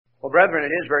Well, brethren,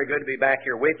 it is very good to be back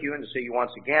here with you and to see you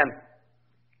once again.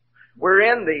 We're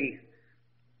in the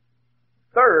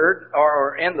third,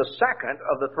 or in the second,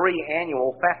 of the three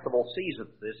annual festival seasons.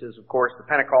 This is, of course, the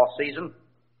Pentecost season,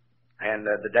 and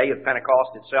the day of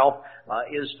Pentecost itself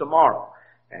is tomorrow.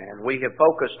 And we have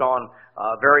focused on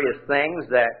various things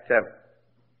that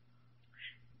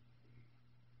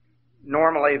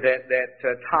normally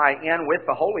tie in with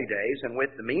the holy days and with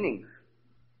the meaning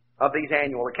of these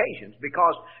annual occasions,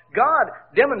 because God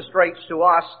demonstrates to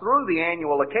us through the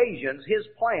annual occasions His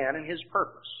plan and His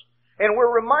purpose. And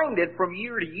we're reminded from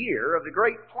year to year of the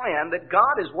great plan that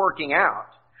God is working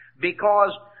out, because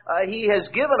He has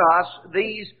given us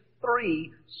these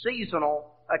three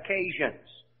seasonal occasions.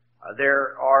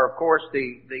 There are, of course,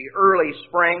 the early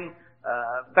spring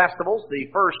festivals, the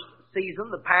first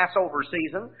season, the Passover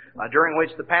season, during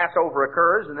which the Passover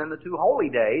occurs, and then the two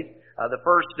holy days, the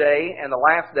first day and the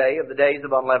last day of the days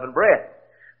of unleavened bread.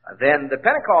 Then the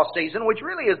Pentecost season, which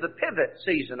really is the pivot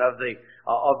season of the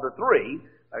three.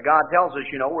 God tells us,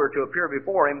 we're to appear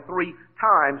before Him three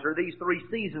times, or these three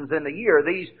seasons in the year,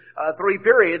 these three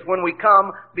periods when we come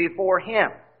before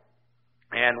Him.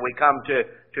 And we come to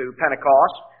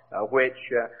Pentecost, which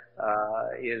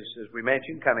is, as we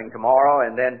mentioned, coming tomorrow,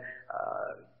 and then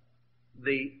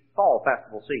the fall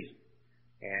festival season.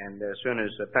 And as soon as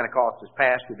Pentecost is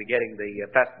passed, we'll be getting the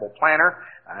festival planner,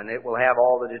 and it will have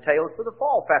all the details for the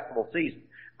fall festival season,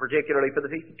 particularly for the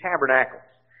Feast of Tabernacles.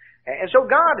 And so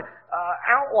God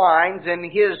outlines in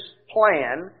His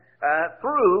plan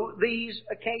through these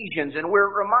occasions, and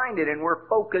we're reminded and we're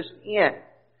focused in,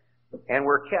 and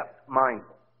we're kept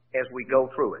mindful as we go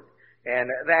through it. And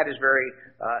that is very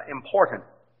important.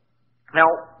 Now,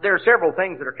 there are several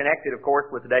things that are connected, of course,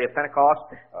 with the day of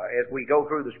Pentecost. As we go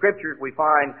through the Scriptures, we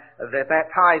find that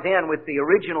ties in with the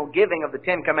original giving of the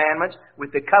Ten Commandments,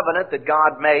 with the covenant that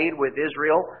God made with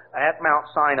Israel at Mount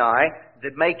Sinai,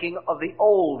 the making of the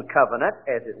Old Covenant,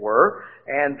 as it were.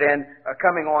 And then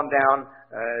coming on down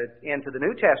into the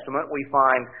New Testament, we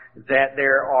find that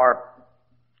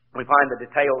we find the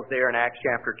details there in Acts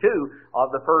chapter 2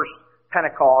 of the first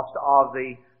Pentecost of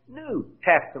the New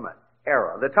Testament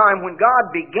era, the time when God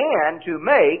began to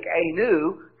make a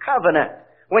new covenant,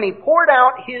 when He poured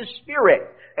out His Spirit,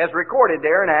 as recorded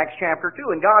there in Acts chapter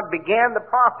 2, and God began the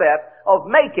process of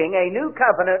making a new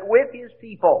covenant with His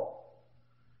people.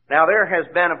 Now, there has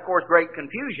been, of course, great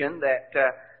confusion that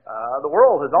the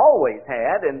world has always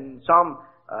had, and some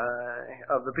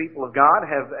of the people of God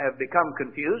have become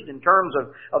confused in terms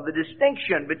of the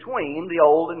distinction between the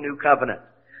Old and New Covenant,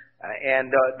 and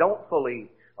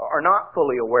are not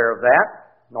fully aware of that,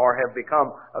 nor have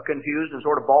become confused and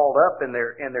sort of balled up in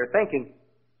their thinking.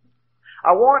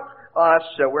 I want us,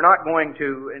 we're not going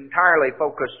to entirely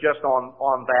focus just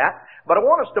on that, but I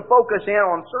want us to focus in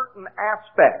on certain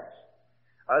aspects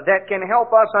that can help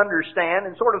us understand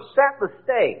and sort of set the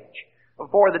stage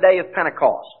for the day of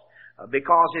Pentecost,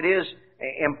 because it is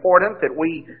important that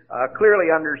we clearly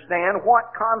understand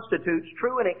what constitutes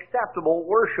true and acceptable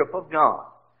worship of God.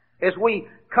 As we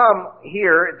come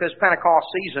here at this Pentecost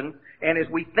season, and as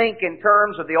we think in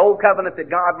terms of the Old Covenant that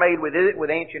God made with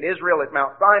ancient Israel at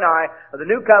Mount Sinai, the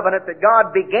New Covenant that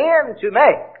God began to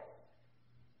make,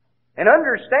 and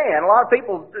understand, a lot of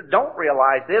people don't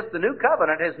realize this, the New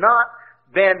Covenant is not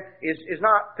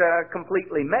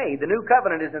completely made. The New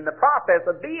Covenant is in the process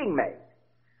of being made.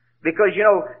 Because,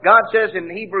 God says in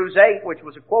Hebrews 8, which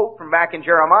was a quote from back in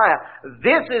Jeremiah,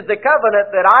 "This is the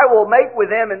covenant that I will make with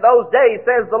them in those days,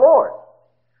 says the Lord.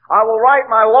 I will write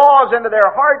my laws into their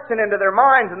hearts and into their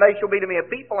minds, and they shall be to me a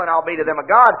people, and I'll be to them a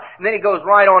God." And then He goes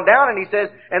right on down and He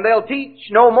says, "And they'll teach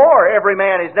no more every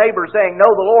man his neighbor, saying,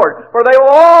 Know the Lord, for they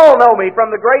will all know me, from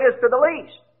the greatest to the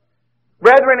least."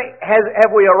 Brethren,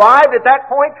 have we arrived at that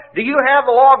point? Do you have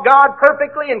the law of God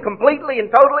perfectly and completely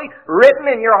and totally written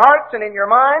in your hearts and in your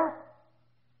minds?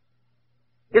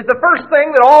 Is the first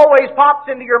thing that always pops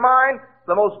into your mind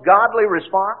the most godly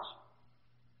response?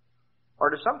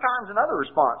 Or does sometimes another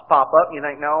response pop up and you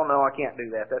think, no, I can't do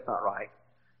that. That's not right.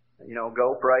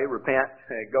 Go pray, repent,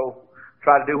 go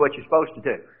try to do what you're supposed to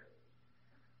do.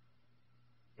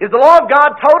 Is the law of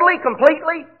God totally,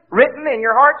 completely written in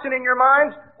your hearts and in your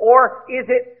minds? Or is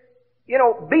it,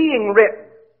 being written?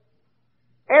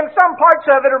 And some parts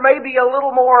of it are maybe a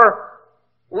little more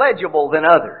legible than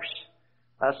others.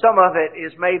 Some of it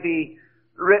is maybe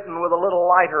written with a little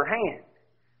lighter hand.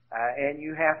 And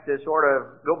you have to sort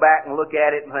of go back and look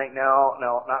at it and think, no,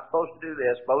 not supposed to do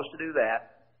this, supposed to do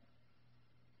that.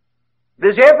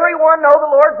 Does everyone know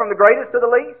the Lord from the greatest to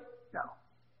the least? No.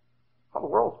 Well, the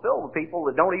world's filled with people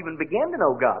that don't even begin to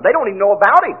know God. They don't even know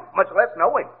about Him, much less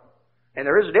know Him. And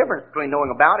there is a difference between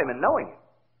knowing about Him and knowing Him.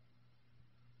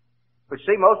 But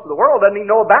see, most of the world doesn't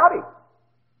even know about Him,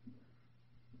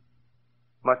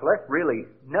 much less really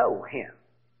know Him.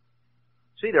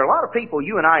 See, there are a lot of people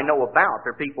you and I know about.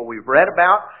 There are people we've read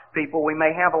about, people we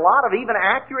may have a lot of even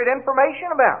accurate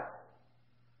information about.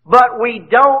 But we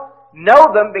don't know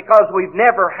them because we've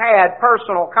never had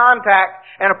personal contact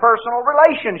and a personal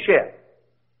relationship.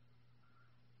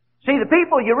 See, the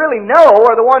people you really know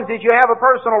are the ones that you have a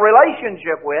personal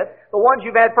relationship with, the ones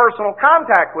you've had personal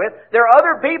contact with. There are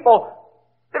other people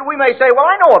that we may say, well,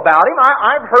 I know about him.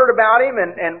 I've heard about him,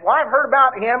 and well, I've heard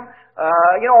about him,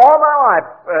 all my life.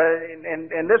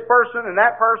 And this person and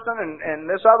that person and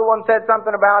this other one said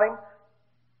something about him.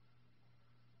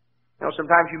 You know,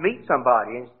 sometimes you meet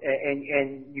somebody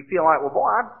and you feel like, well, boy,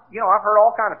 I've heard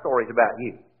all kind of stories about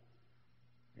you.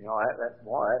 You know,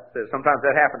 sometimes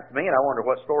that happens to me, and I wonder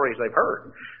what stories they've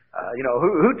heard.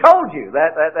 Who told you?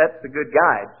 That's a good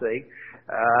guide, see.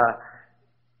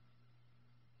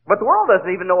 But the world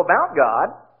doesn't even know about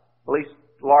God. At least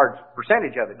a large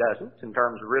percentage of it doesn't, in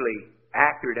terms of really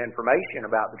accurate information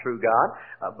about the true God.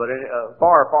 But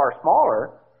far, far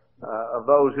smaller of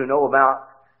those who know about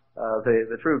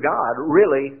the true God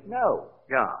really know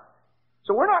God.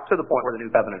 So we're not to the point where the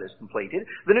new covenant is completed.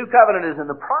 The new covenant is in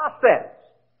the process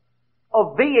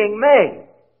of being made.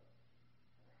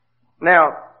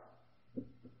 Now,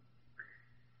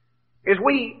 as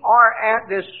we are at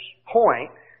this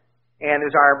point, and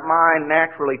as our mind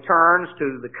naturally turns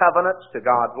to the covenants, to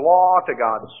God's law, to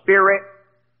God's Spirit,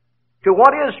 to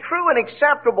what is true and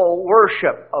acceptable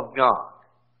worship of God,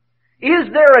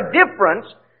 is there a difference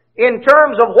in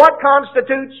terms of what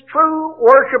constitutes true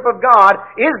worship of God?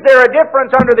 Is there a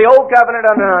difference under the Old Covenant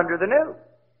and under the New?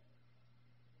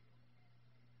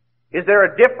 Is there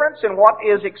a difference in what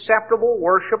is acceptable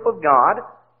worship of God?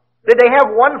 Did they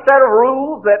have one set of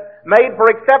rules that made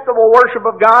for acceptable worship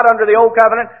of God under the Old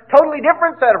Covenant? Totally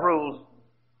different set of rules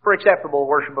for acceptable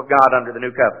worship of God under the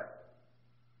New Covenant.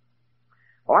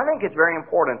 Well, I think it's very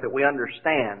important that we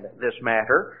understand this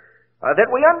matter,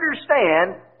 that we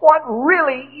understand what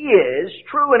really is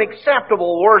true and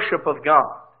acceptable worship of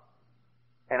God,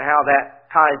 and how that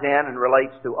ties in and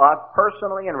relates to us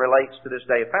personally and relates to this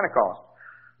day of Pentecost.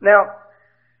 Now,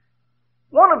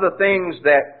 one of the things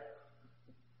that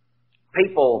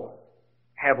people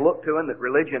have looked to and that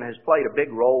religion has played a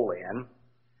big role in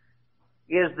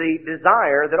is the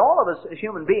desire that all of us as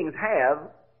human beings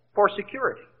have for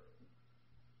security.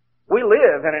 We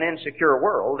live in an insecure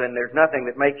world, and there's nothing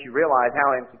that makes you realize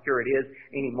how insecure it is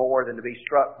any more than to be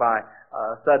struck by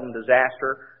a sudden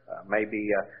disaster.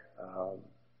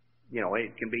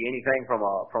 It can be anything from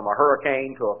a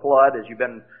hurricane to a flood, as you've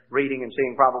been reading and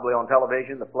seeing probably on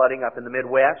television, the flooding up in the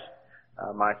Midwest.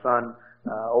 My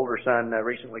older son,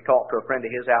 recently talked to a friend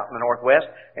of his out in the Northwest,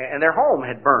 and their home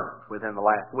had burned within the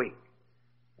last week.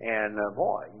 And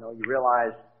you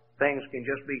realize things can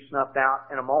just be snuffed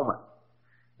out in a moment.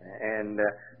 And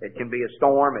it can be a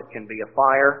storm, it can be a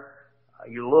fire.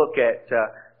 You look at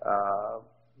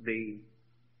the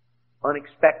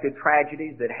unexpected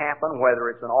tragedies that happen, whether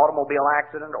it's an automobile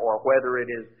accident or whether it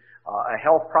is a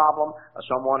health problem.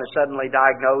 Someone is suddenly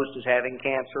diagnosed as having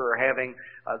cancer or having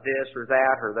this or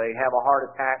that, or they have a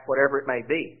heart attack, whatever it may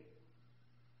be.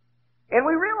 And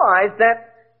we realize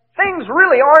that things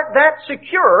really aren't that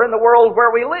secure in the world where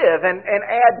we live. And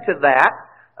add to that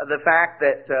the fact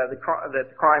that the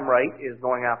crime rate is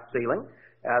going out the ceiling.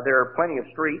 There are plenty of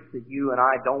streets that you and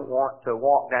I don't want to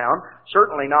walk down,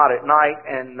 certainly not at night,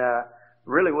 and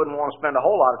really wouldn't want to spend a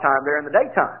whole lot of time there in the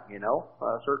daytime,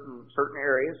 certain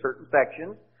areas, certain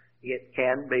sections, it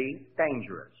can be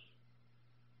dangerous.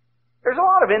 There's a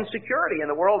lot of insecurity in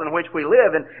the world in which we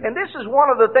live, and this is one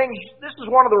of the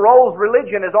roles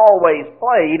religion has always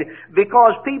played,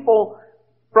 because people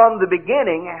from the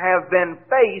beginning have been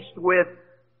faced with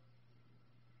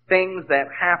things that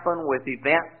happen, with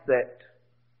events that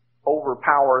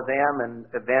overpower them and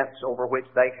events over which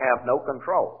they have no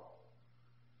control.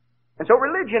 And so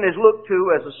religion is looked to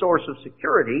as a source of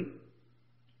security,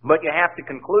 but you have to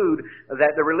conclude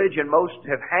that the religion most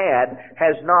have had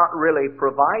has not really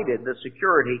provided the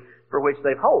security for which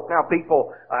they've hoped. Now, people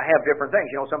have different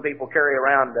things. Some people carry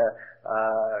around,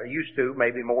 used to,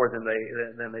 maybe more than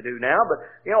they do now, but,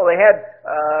 they had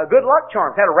good luck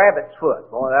charms, had a rabbit's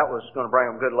foot. Boy, that was going to bring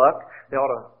them good luck. They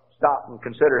ought to stop and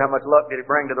consider how much luck did it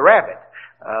bring to the rabbit.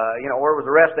 Where was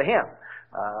the rest of him?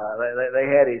 They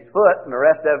had his foot, and the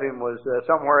rest of him was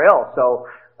somewhere else. So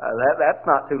that's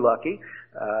not too lucky.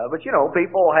 But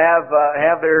people have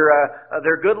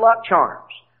their good luck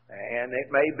charms, and it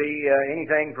may be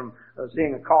anything from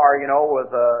seeing a car,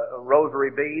 with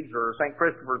rosary beads or St.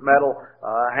 Christopher's medal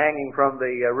hanging from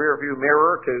the rear view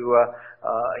mirror to,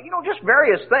 just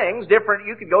various things. Different.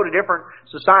 You could go to different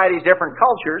societies, different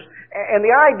cultures, and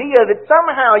the idea that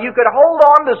somehow you could hold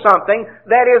on to something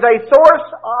that is a source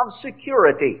of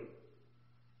security.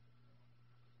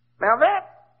 Now that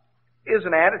is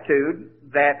an attitude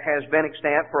that has been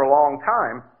extant for a long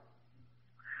time.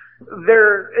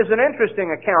 There is an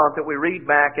interesting account that we read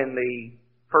back in the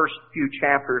first few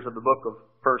chapters of the book of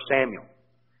 1 Samuel.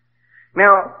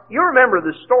 Now, you remember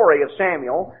the story of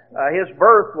Samuel. His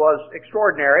birth was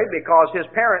extraordinary because his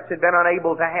parents had been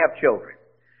unable to have children.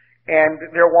 And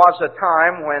there was a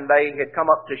time when they had come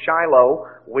up to Shiloh,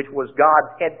 which was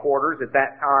God's headquarters at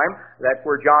that time. That's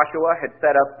where Joshua had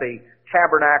set up the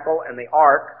tabernacle, and the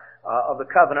ark of the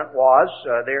covenant was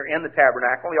there in the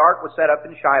tabernacle. The ark was set up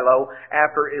in Shiloh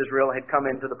after Israel had come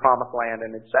into the promised land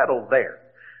and had settled there.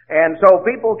 And so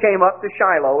people came up to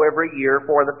Shiloh every year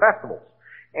for the festivals.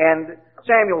 And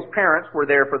Samuel's parents were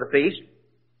there for the feast.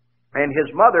 And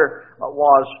his mother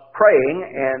was praying,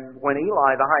 and when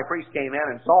Eli, the high priest, came in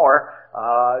and saw her,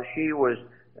 he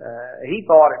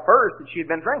thought at first that she had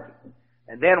been drinking.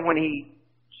 And then when he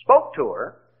spoke to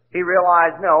her, he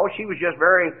realized, no, she was just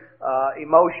very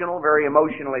emotional, very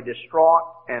emotionally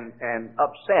distraught and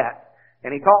upset.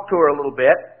 And he talked to her a little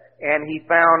bit, and he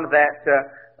found that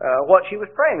what she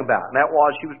was praying about, and that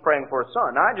was she was praying for a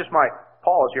son. Now, I just might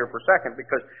pause here for a second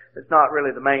because it's not really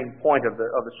the main point of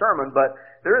the sermon, but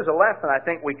there is a lesson I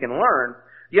think we can learn.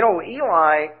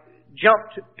 Eli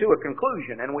jumped to a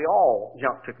conclusion, and we all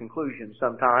jump to conclusions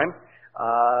sometimes.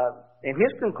 And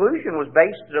his conclusion was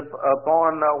based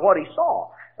upon what he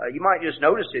saw. You might just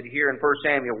notice it here in 1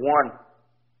 Samuel 1,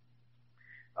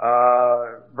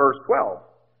 verse 12.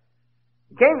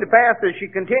 It came to pass as she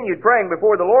continued praying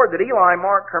before the Lord that Eli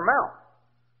marked her mouth.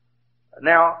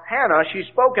 Now, Hannah, she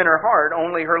spoke in her heart,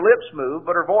 only her lips moved,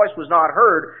 but her voice was not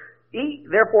heard.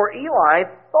 Therefore Eli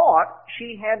thought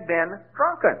she had been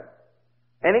drunken.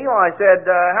 And Eli said,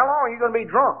 how long are you going to be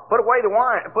drunk? Put away the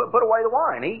wine. Put away the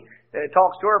wine. He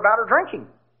talks to her about her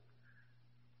drinking.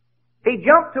 He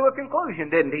jumped to a conclusion,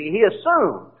 didn't he? He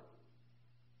assumed.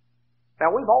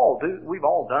 Now we've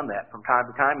all done that from time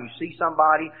to time. You see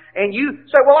somebody and you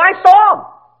say, well, I saw him.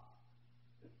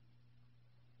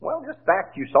 Well, just the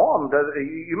fact you saw them,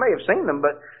 you may have seen them,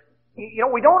 but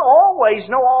we don't always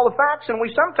know all the facts, and we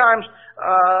sometimes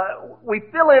we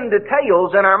fill in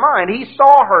details in our mind. He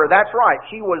saw her. That's right.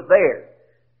 She was there.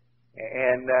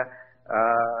 And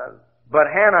but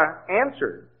Hannah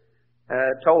answered.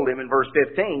 Told him in verse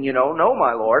 15, no,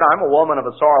 my Lord, I'm a woman of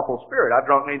a sorrowful spirit. I've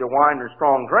drunk neither wine nor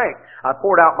strong drink. I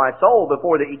poured out my soul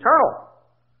before the Eternal.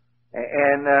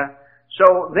 And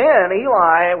so then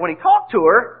Eli, when he talked to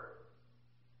her,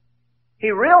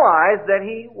 he realized that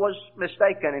he was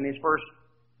mistaken in his first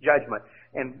judgment.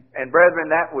 And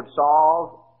brethren, that would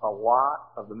solve a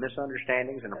lot of the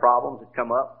misunderstandings and the problems that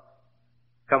come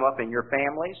up in your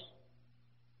families,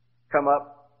 come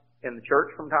up in the church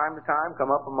from time to time,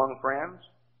 come up among friends.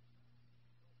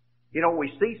 We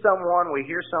see someone, we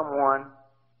hear someone,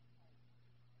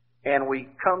 and we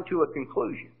come to a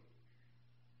conclusion.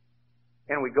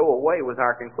 And we go away with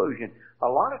our conclusion. A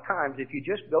lot of times, if you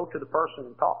just go to the person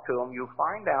and talk to them, you'll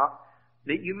find out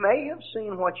that you may have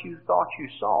seen what you thought you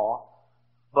saw,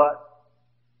 but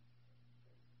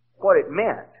what it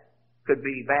meant could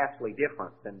be vastly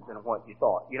different than what you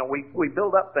thought. We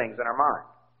build up things in our mind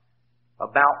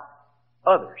about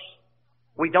others.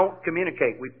 We don't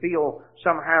communicate. We feel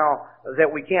somehow that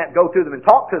we can't go to them and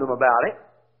talk to them about it.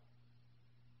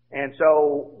 And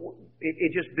so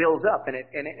it just builds up and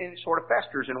it sort of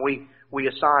festers, and we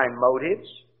assign motives,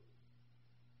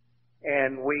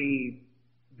 and we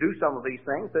do some of these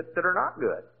things that are not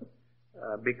good.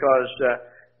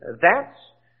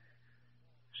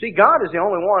 God is the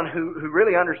only one who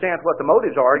really understands what the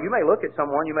motives are. You may look at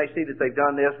someone, you may see that they've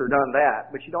done this or done that,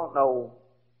 but you don't know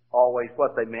always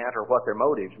what they meant or what their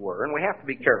motives were. And we have to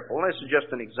be careful. And this is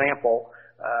just an example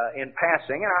in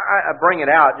passing. And I bring it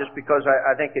out just because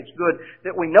I think it's good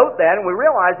that we note that and we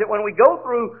realize that when we go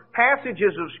through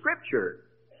passages of Scripture,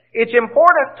 it's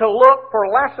important to look for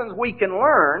lessons we can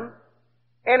learn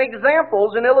and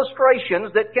examples and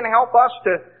illustrations that can help us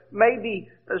to maybe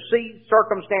see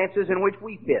circumstances in which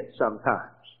we fit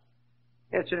sometimes.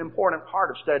 It's an important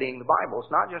part of studying the Bible.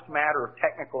 It's not just a matter of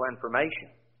technical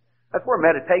information. That's where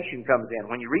meditation comes in.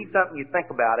 When you read something, you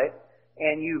think about it,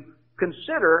 and you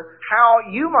consider how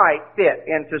you might fit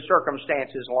into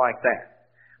circumstances like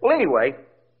that. Well, anyway,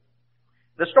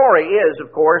 the story is,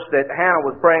 of course, that Hannah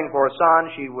was praying for a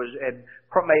son. She had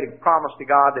made a promise to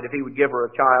God that if He would give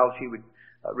her a child, she would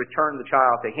returned the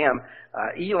child to him.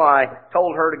 Eli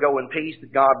told her to go in peace,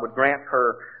 that God would grant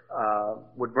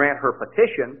her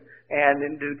petition, and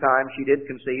in due time she did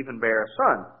conceive and bear a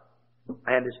son.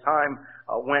 And as time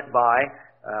went by,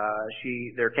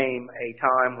 there came a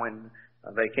time when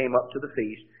they came up to the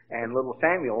feast, and little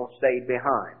Samuel stayed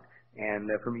behind.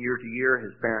 And from year to year,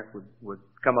 his parents would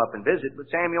come up and visit. But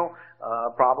Samuel,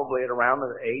 probably at around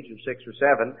the age of 6 or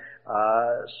 7,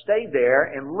 stayed there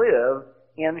and lived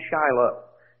in Shiloh,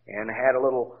 and had a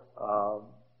little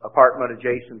apartment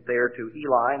adjacent there to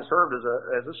Eli, and served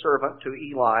as a servant to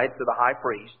Eli, to the high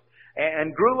priest,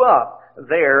 and grew up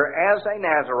there as a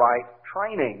Nazirite,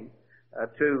 training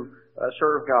to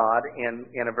serve God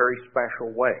in a very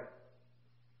special way.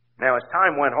 Now, as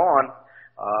time went on,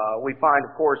 we find,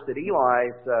 of course, that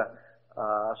Eli's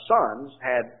sons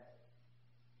had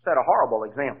set a horrible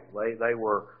example. They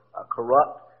were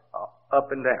corrupt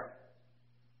up and down.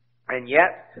 And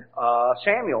yet,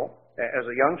 Samuel, as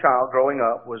a young child growing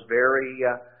up, was very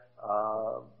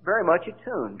much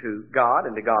attuned to God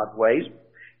and to God's ways.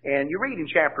 And you read in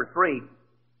chapter 3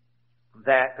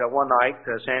 that one night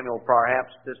Samuel,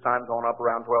 perhaps this time gone up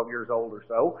around 12 years old or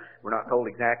so. We're not told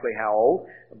exactly how old.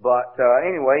 But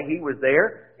anyway, he was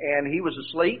there, and he was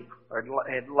asleep, or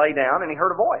had lay down, and he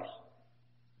heard a voice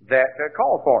that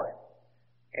called for him.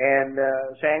 And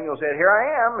Samuel said, "Here I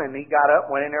am." And he got up,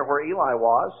 went in there where Eli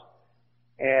was.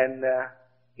 And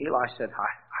Eli said,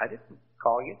 I didn't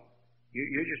call you.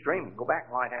 You're just dreaming. Go back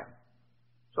and lie down.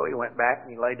 So he went back and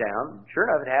he lay down. And sure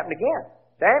enough, it happened again.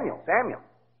 Samuel.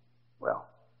 Well,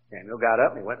 Samuel got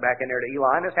up and he went back in there to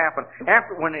Eli. And this happened.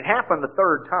 When it happened the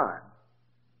third time,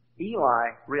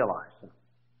 Eli realized something.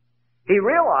 He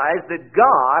realized that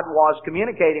God was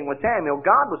communicating with Samuel.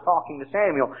 God was talking to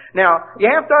Samuel. Now, you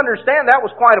have to understand that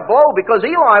was quite a blow, because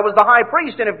Eli was the high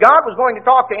priest, and if God was going to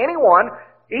talk to anyone,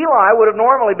 Eli would have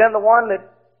normally been the one that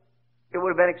it would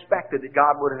have been expected that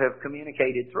God would have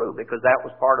communicated through, because that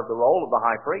was part of the role of the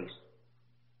high priest.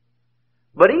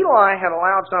 But Eli had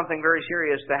allowed something very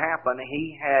serious to happen.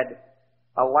 He had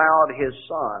allowed his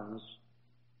sons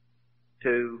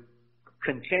to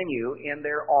continue in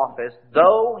their office,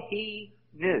 though he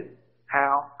knew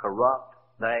how corrupt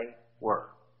they were.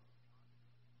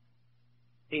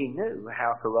 He knew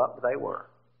how corrupt they were.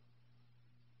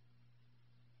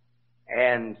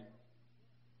 And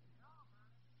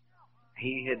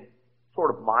he had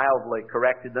sort of mildly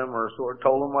corrected them, or sort of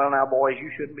told them, "Well, now, boys, you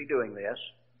shouldn't be doing this."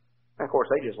 And of course,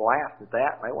 they just laughed at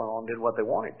that, and they went on and did what they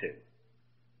wanted to.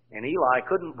 And Eli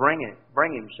couldn't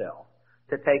bring himself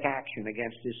to take action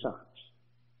against his sons.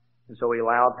 And so he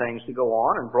allowed things to go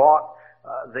on, and brought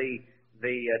the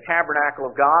tabernacle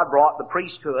of God, brought the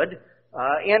priesthood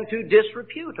into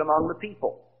disrepute among the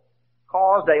people.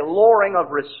 Caused a lowering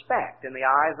of respect in the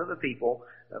eyes of the people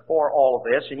for all of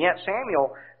this. And yet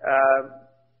Samuel,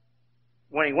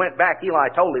 when he went back, Eli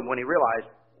told him, when he realized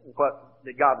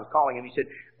that God was calling him, he said,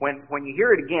 when you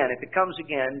hear it again, if it comes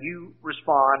again, you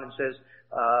respond and says,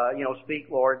 "Speak,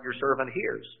 Lord, your servant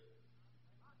hears."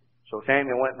 So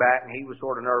Samuel went back, and he was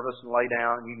sort of nervous and lay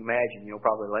down. And you can imagine,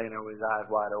 probably laying there with his eyes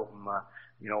wide open,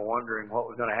 wondering what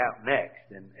was going to happen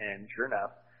next. And sure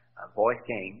enough, a voice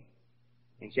came,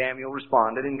 and Samuel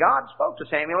responded, and God spoke to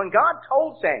Samuel, and God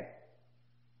told Samuel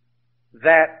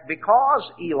that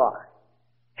because Eli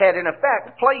had in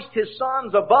effect placed his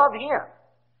sons above him,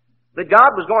 that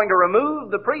God was going to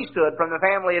remove the priesthood from the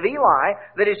family of Eli,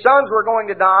 that his sons were going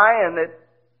to die, and that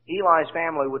Eli's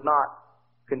family would not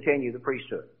continue the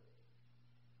priesthood.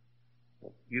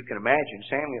 You can imagine,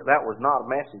 that was not a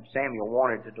message Samuel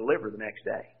wanted to deliver the next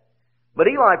day. But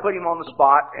Eli put him on the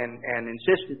spot and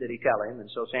insisted that he tell him, and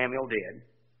so Samuel did.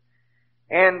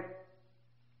 And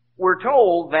we're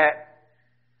told that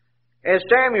as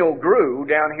Samuel grew,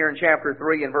 down here in chapter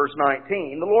 3 and verse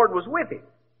 19, the Lord was with him.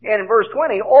 And in verse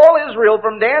 20, all Israel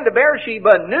from Dan to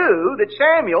Beersheba knew that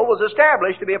Samuel was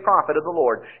established to be a prophet of the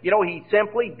Lord. He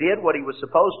simply did what he was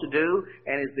supposed to do,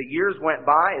 and as the years went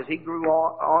by, as he grew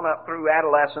on up through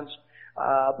adolescence,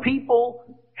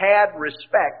 people had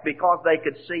respect because they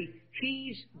could see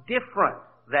he's different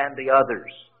than the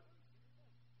others.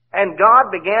 And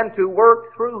God began to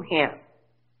work through him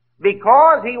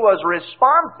because he was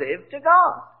responsive to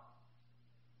God.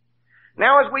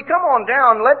 Now, as we come on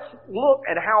down, let's look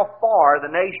at how far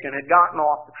the nation had gotten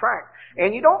off the track.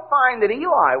 And you don't find that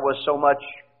Eli was so much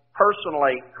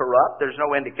personally corrupt. There's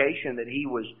no indication that he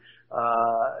was,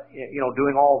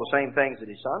 doing all the same things that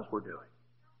his sons were doing.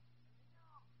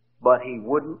 But he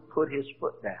wouldn't put his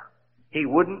foot down. He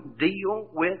wouldn't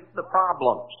deal with the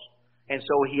problems. And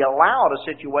so he allowed a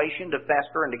situation to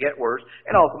fester and to get worse,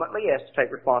 and ultimately he has to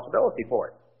take responsibility for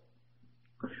it.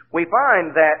 We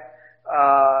find that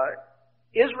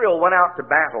Israel went out to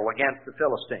battle against the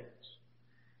Philistines.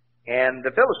 And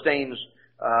the Philistines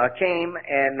came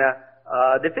and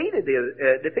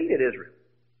defeated Israel.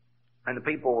 And the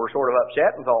people were sort of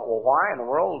upset and thought, well, why in the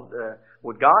world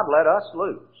would God let us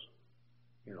lose?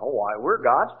 You know, why? We're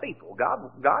God's people.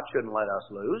 God shouldn't let us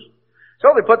lose.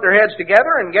 So they put their heads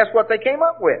together, and guess what they came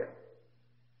up with?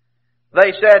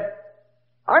 They said,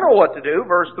 I know what to do,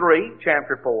 verse 3,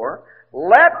 chapter 4.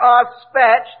 Let us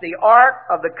fetch the ark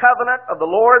of the covenant of the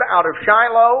Lord out of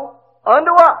Shiloh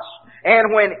unto us.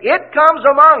 And when it comes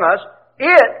among us,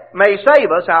 it may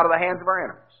save us out of the hands of our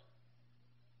enemies.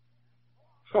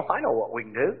 Well, I know what we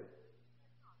can do.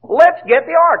 Let's get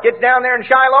the ark. It's down there in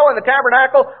Shiloh in the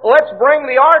tabernacle. Let's bring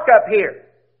the ark up here.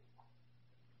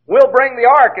 We'll bring the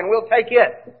ark and we'll take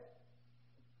it.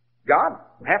 God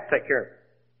will have to take care of it.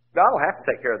 God will have to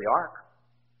take care of the ark.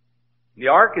 The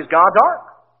ark is God's ark.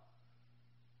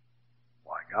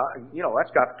 Why, God, you know,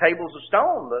 that's got the tables of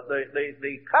stone,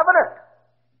 the covenant.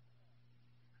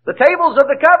 The tables of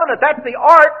the covenant. That's the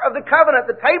ark of the covenant.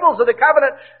 The tables of the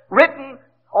covenant written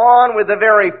on with the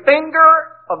very finger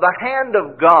of the hand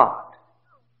of God.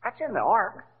 That's in the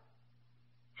ark.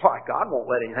 Why, God won't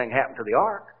let anything happen to the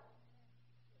ark.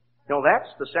 You know, that's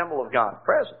the symbol of God's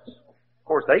presence. Of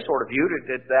course, they sort of viewed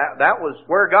it that was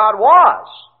where God was.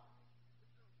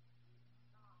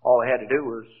 All they had to do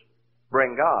was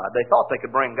bring God. They thought they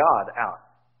could bring God out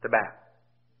to battle.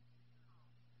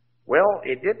 Well,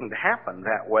 it didn't happen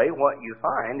that way. What you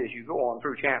find as you go on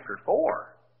through chapter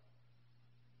 4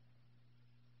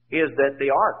 is that the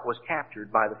ark was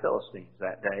captured by the Philistines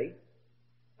that day.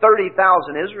 30,000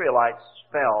 Israelites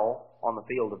fell on the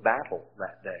field of battle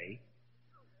that day.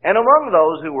 And among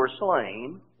those who were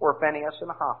slain were Phinehas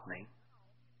and Hophni,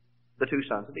 the two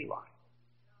sons of Eli.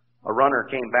 A runner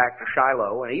came back to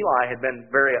Shiloh, and Eli had been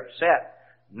very upset,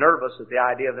 nervous at the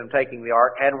idea of them taking the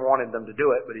ark, hadn't wanted them to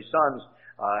do it, but his sons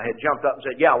had jumped up and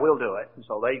said, yeah, we'll do it. And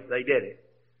so they did it.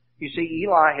 You see,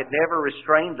 Eli had never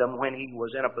restrained them when he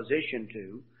was in a position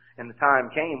to, and the time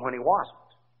came when he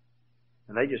wasn't.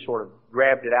 And they just sort of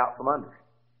grabbed it out from under him.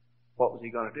 What was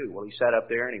he going to do? Well, he sat up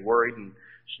there and he worried and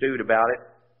stewed about it.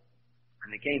 And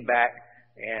they came back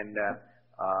and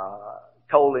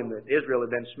told him that Israel had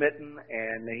been smitten.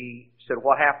 And he said,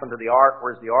 what happened to the ark?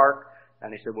 Where's the ark?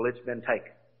 And he said, well, it's been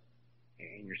taken.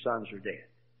 And your sons are dead.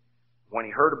 When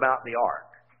he heard about the ark,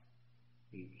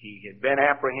 he had been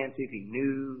apprehensive. He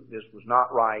knew this was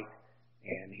not right.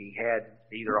 And he had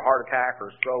either a heart attack or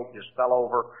a stroke, just fell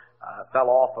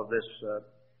off of this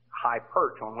high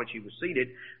perch on which he was seated,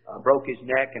 broke his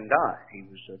neck and died. He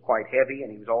was quite heavy,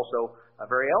 and he was also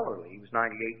very elderly. He was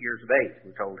 98 years of age,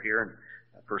 we're told here in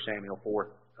 1 Samuel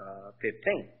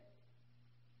 4:15.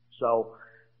 So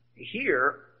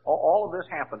here, all of this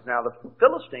happens. Now, the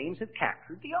Philistines had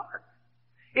captured the ark.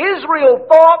 Israel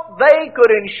thought they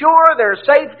could ensure their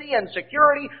safety and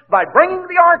security by bringing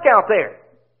the ark out there.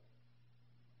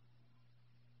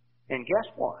 And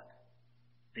guess what?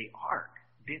 The ark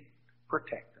didn't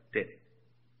protect them, did it?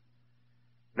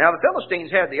 Now, the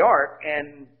Philistines had the ark,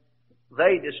 and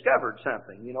they discovered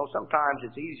something. You know, sometimes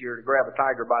it's easier to grab a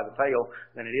tiger by the tail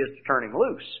than it is to turn him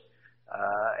loose.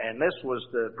 And this was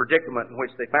the predicament in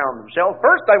which they found themselves.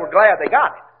 First, they were glad they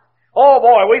got it. Oh,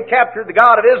 boy, we've captured the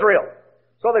God of Israel.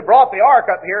 So they brought the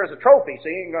ark up here as a trophy.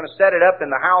 See, you're going to set it up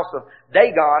in the house of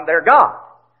Dagon, their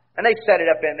God. And they set it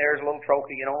up in there as a little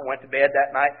trophy, you know, and went to bed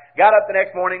that night. Got up the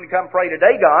next morning to come pray to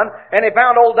Dagon, and they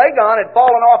found old Dagon had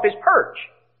fallen off his perch.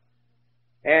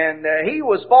 And he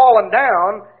was fallen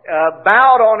down,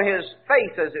 bowed on his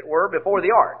face, as it were, before the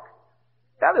ark.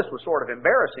 Now, this was sort of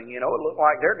embarrassing, you know. It looked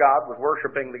like their God was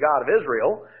worshiping the God of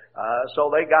Israel. So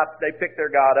they picked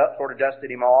their God up, sort of dusted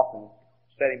him off, and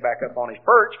set him back up on his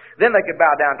perch. Then they could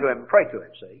bow down to him and pray to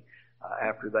him, see,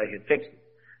 after they had fixed him.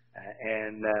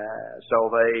 And so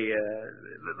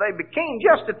they became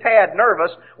just a tad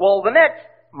nervous. Well, the next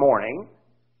morning,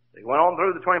 they went on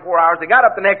through the 24 hours. They got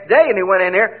up the next day and he went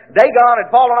in there. Dagon had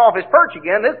fallen off his perch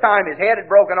again. This time his head had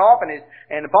broken off and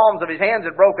the palms of his hands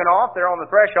had broken off. They're on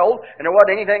the threshold, and there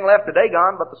wasn't anything left of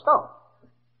Dagon but the stump.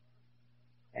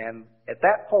 And at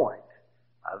that point,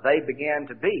 they began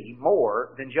to be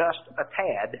more than just a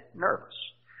tad nervous.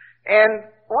 And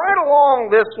right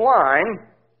along this line,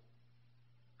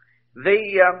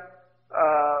 we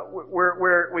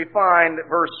find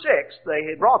verse 6, they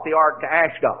had brought the ark to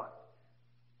Ashdod.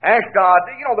 Ashdod,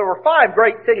 you know, there were 5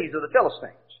 great cities of the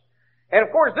Philistines. And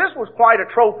of course, this was quite a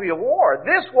trophy of war.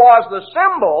 This was the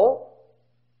symbol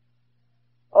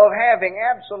of having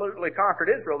absolutely conquered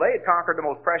Israel. They had conquered the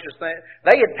most precious thing.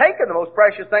 They had taken the most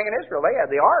precious thing in Israel. They had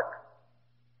the ark.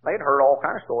 They had heard all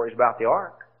kinds of stories about the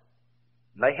ark.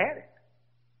 They had it.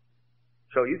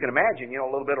 So you can imagine, a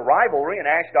little bit of rivalry, and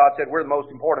Ashdod said, we're the most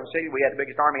important city. We had the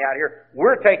biggest army out here.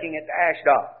 We're taking it to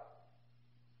Ashdod.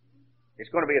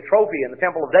 It's going to be a trophy in the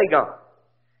temple of Dagon.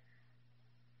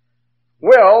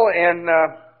 Well, in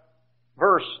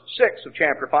verse 6 of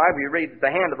chapter 5, we read that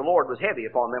the hand of the Lord was heavy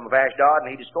upon them of Ashdod,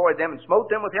 and he destroyed them and smote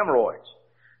them with hemorrhoids,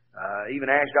 even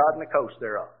Ashdod and the coast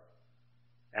thereof.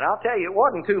 And I'll tell you, it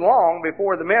wasn't too long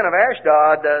before the men of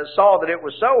Ashdod saw that it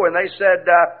was so, and they said,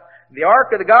 the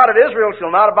ark of the God of Israel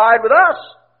shall not abide with us.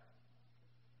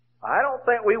 I don't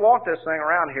think we want this thing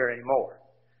around here anymore.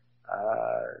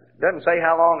 Doesn't say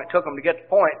how long it took them to get to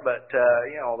the point, but,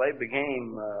 they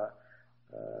became,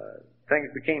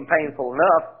 things became painful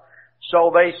enough.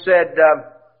 So they said,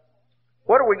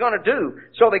 what are we going to do?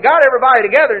 So they got everybody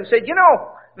together and said,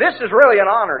 this is really an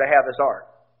honor to have this ark.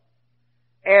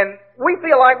 And we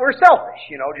feel like we're selfish,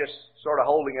 just sort of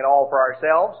holding it all for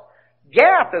ourselves.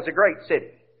 Gath is a great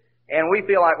city, and we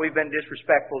feel like we've been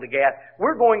disrespectful to Gath.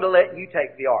 We're going to let you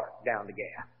take the ark down to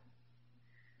Gath.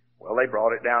 Well, they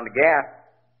brought it down to Gath,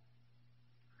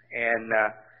 and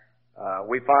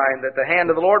we find that the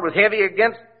hand of the Lord was heavy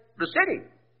against the city.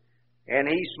 And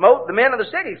he smote the men of the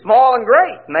city, small and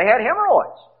great, and they had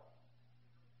hemorrhoids.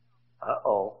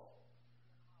 Uh-oh.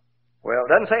 Well,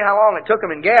 it doesn't say how long it took them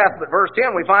in Gath, but verse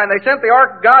 10 we find they sent the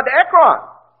ark of God to Ekron.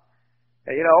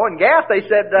 In Gath they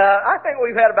said, I think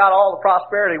we've had about all the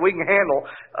prosperity we can handle,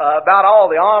 about all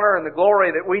the honor and the glory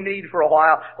that we need for a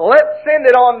while. Let's send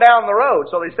it on down the road.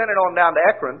 So they sent it on down to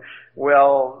Ekron.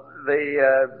 Well,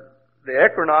 the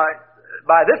Ekronite,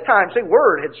 by this time,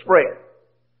 word had spread.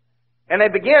 And they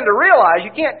began to realize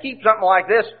you can't keep something like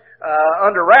this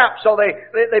under wraps. So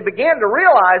they began to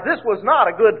realize this was not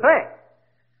a good thing.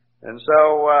 And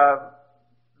so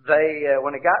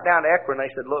when it got down to Ekron,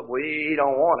 they said, look, we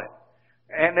don't want it.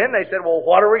 And then they said, well,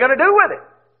 what are we going to do with it?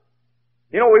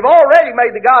 We've already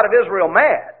made the God of Israel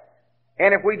mad.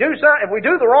 And if we do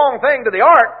the wrong thing to the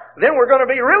ark, then we're going to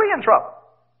be really in trouble.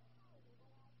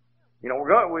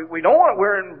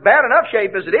 We're in bad enough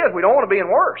shape as it is. We don't want to be in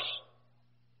worse.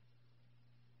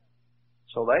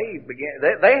 So they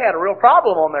had a real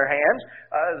problem on their hands.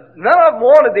 None of them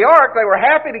wanted the ark. They were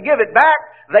happy to give it back.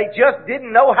 They just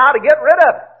didn't know how to get rid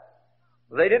of it.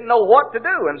 They didn't know what to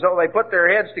do. And so they put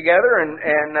their heads together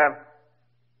and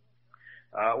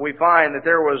we find that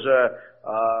there was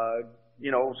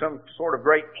some sort of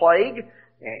great plague.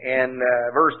 And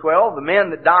verse 12, the men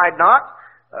that died not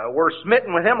were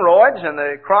smitten with hemorrhoids, and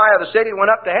the cry of the city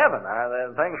went up to heaven.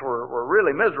 Things were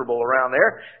really miserable around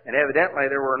there, and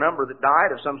evidently there were a number that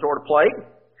died of some sort of plague.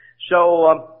 So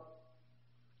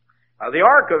the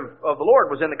ark of the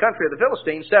Lord was in the country of the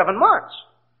Philistines 7 months.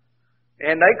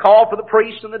 And they called for the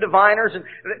priests and the diviners, and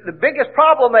the biggest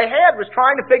problem they had was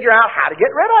trying to figure out how to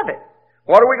get rid of it.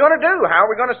 What are we going to do? How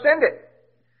are we going to send it?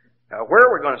 Where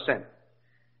are we going to send it?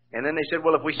 And then they said,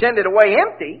 well, if we send it away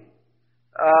empty,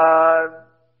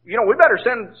 we better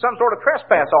send some sort of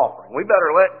trespass offering. We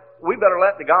better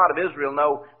let the God of Israel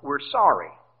know we're sorry.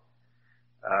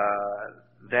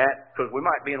 Because we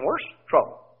might be in worse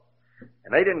trouble.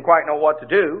 And they didn't quite know what to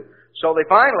do. So they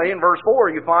finally, in verse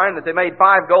 4, you find that they made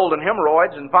 5 golden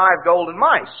hemorrhoids and 5 golden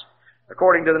mice,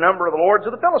 according to the number of the lords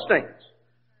of the Philistines.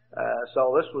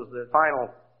 So this was the final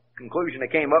conclusion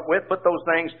they came up with. Put those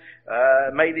things,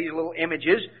 made these little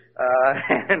images,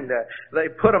 and they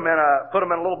put them in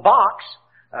a little box.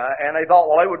 And they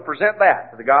thought, well, they would present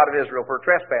that to the God of Israel for a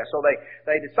trespass. So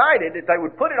they decided that they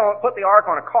would put the ark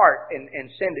on a cart and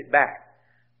send it back.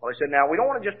 Well, they said, now we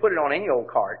don't want to just put it on any old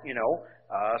cart,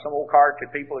 some old cart that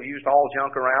people have used to haul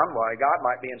junk around. Why, God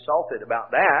might be insulted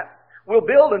about that. We'll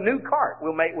build a new cart.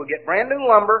 We'll get brand new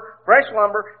lumber, fresh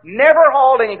lumber, never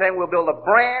hauled anything. We'll build a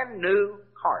brand new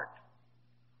cart.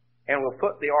 And we'll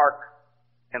put the ark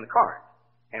in the cart.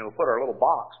 And we'll put our little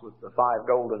box with the 5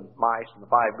 golden mice and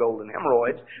the 5 golden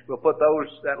hemorrhoids. We'll put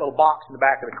that little box in the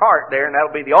back of the cart there, and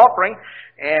that'll be the offering.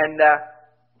 And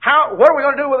what are we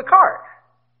going to do with the cart?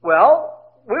 Well,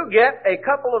 we'll get a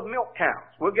couple of milk cows.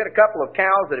 We'll get a couple of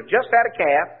cows that have just had a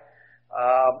calf.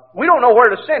 We don't know where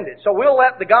to send it, so we'll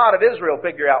let the God of Israel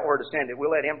figure out where to send it.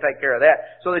 We'll let Him take care of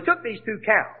that. So they took these 2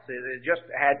 cows. They just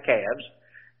had calves.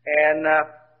 And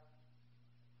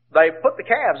they put the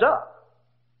calves up.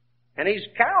 And these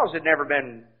cows had never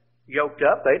been yoked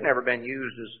up. They'd never been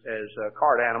used as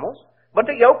cart animals. But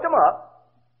they yoked them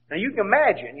up. Now you can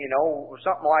imagine,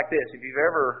 something like this. If you've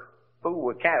ever fooled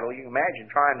with cattle, you can imagine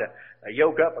trying to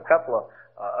yoke up a couple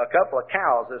of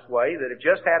cows this way that have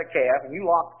just had a calf, and you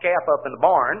lock the calf up in the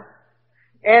barn.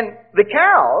 And the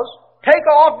cows take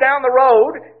off down the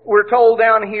road, we're told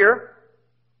down here,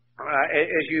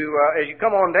 as you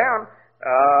come on down,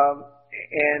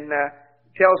 and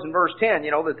tells in verse 10,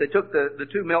 that they took the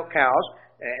two milk cows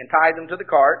and tied them to the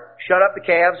cart, shut up the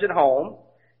calves at home,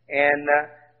 and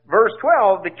verse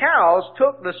 12, the cows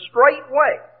took the straight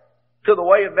way to the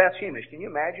way of Beth-Shemesh. Can you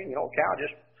imagine? A cow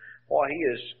just, he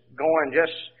is going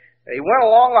he went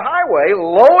along the highway,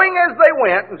 lowing as they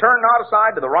went, and turned not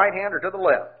aside to the right hand or to the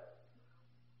left.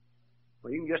 Well,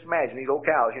 you can just imagine these old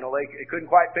cows, they couldn't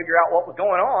quite figure out what was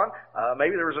going on.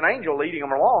 Maybe there was an angel leading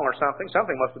them along or something.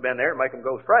 Something must have been there to make them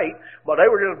go straight. But they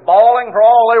were just bawling for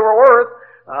all they were worth.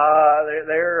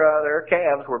 Their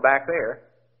calves were back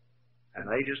there. And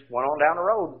they just went on down the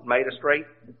road, made a straight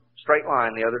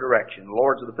line the other direction. The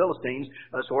lords of the Philistines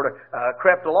sort of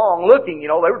crept along looking,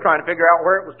 they were trying to figure out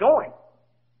where it was going.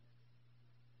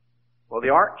 Well,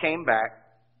 the ark came back.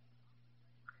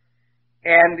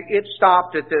 And it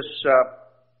stopped at this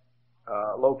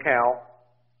locale.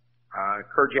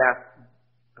 Kirjath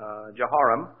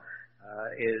Jehoram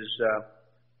is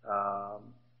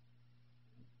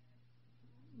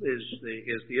the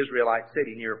Israelite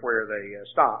city near where they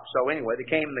stopped. So anyway, they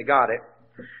came and they got it.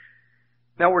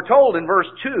 Now we're told in verse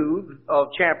 2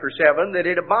 of chapter 7 that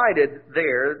it abided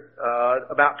there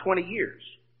about 20 years.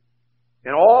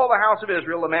 And all the house of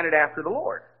Israel lamented after the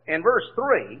Lord. In verse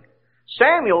 3,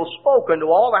 Samuel spoke unto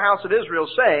all the house of Israel,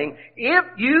 saying, If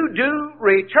you do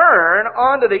return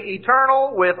unto the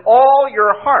Eternal with all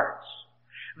your hearts,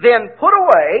 then put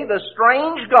away the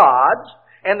strange gods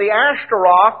and the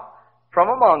Ashtaroth from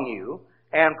among you,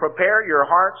 and prepare your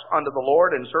hearts unto the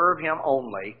Lord, and serve Him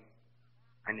only,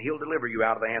 and He'll deliver you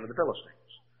out of the hand of the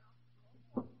Philistines.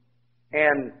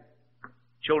 And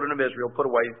children of Israel put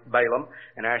away Balaam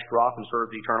and Ashtaroth and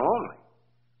served the Eternal only.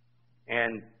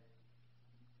 And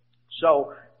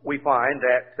so we find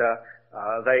that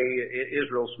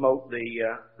Israel smote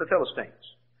the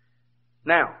Philistines.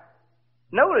 Now,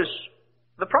 notice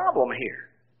the problem here.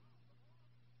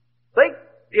 The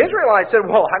Israelites said,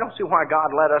 well, I don't see why God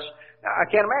let us, I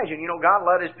can't imagine, God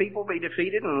let His people be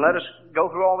defeated and let us go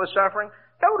through all this suffering.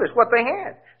 Notice what they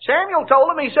had. Samuel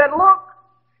told them, he said, look,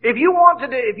 if you want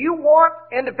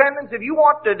independence, if you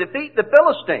want to defeat the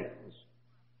Philistines,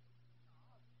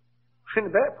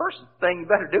 the first thing you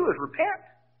better do is repent.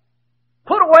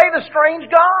 Put away the strange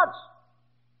gods.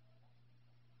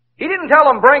 He didn't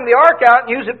tell them bring the ark out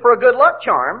and use it for a good luck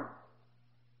charm.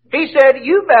 He said,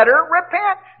 you better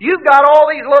repent. You've got all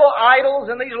these little idols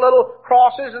and these little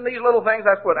crosses and these little things.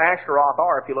 That's what Ashtaroth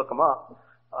are if you look them up.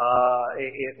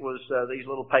 It was these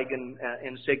little pagan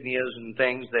insignias and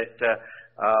things that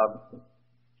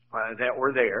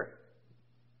were there.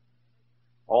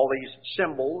 All these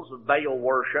symbols of Baal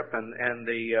worship and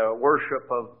the worship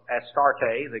of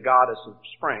Astarte, the goddess of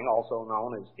spring, also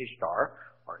known as Ishtar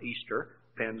or Easter.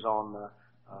 Depends on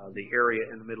the area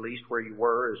in the Middle East where you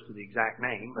were as to the exact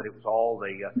name, but it was all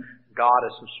the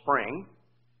goddess of spring.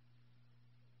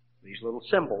 These little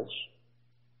symbols.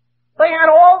 They had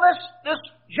all this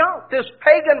junk, this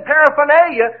pagan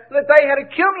paraphernalia that they had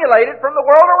accumulated from the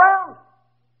world around.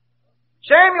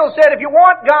 Samuel said, if you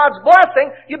want God's blessing,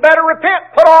 you better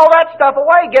repent. Put all that stuff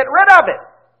away. Get rid of it.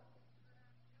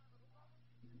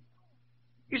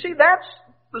 You see, that's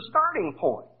the starting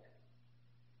point.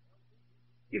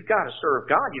 You've got to serve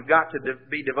God. You've got to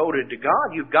be devoted to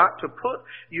God. You've got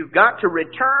to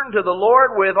return to the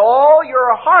Lord with all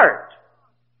your heart.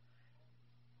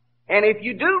 And if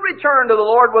you do return to the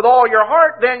Lord with all your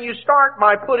heart, then you start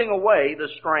by putting away the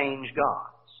strange gods.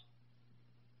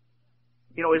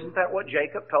 Isn't that what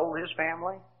Jacob told his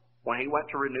family when he went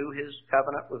to renew his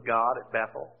covenant with God at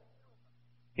Bethel?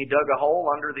 He dug a hole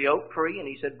under the oak tree and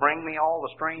he said, bring me all the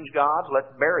strange gods,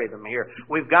 let's bury them here.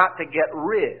 We've got to get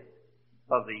rid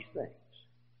of these things.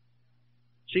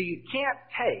 So you can't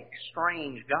take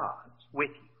strange gods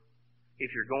with you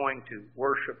if you're going to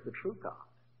worship the true God.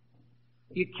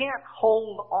 You can't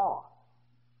hold on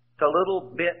to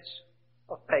little bits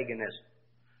of paganism.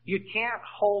 You can't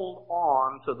hold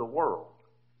on to the world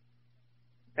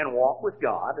and walk with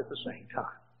God at the same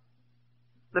time.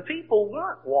 The people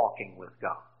weren't walking with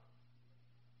God.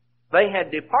 They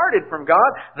had departed from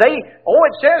God. It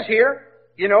says here,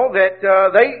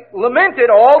 that they lamented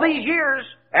all these years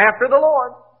after the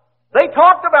Lord. They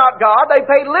talked about God. They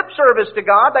paid lip service to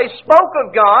God. They spoke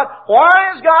of God. Why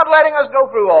is God letting us go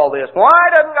through all this?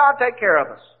 Why doesn't God take care of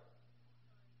us?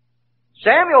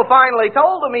 Samuel finally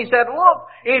told them, he said, look,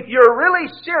 if you're really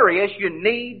serious, you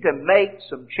need to make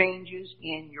some changes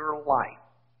in your life.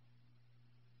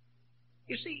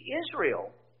 You see, Israel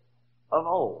of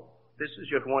old, this is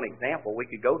just one example, we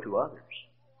could go to others.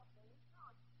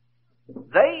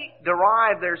 They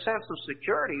derived their sense of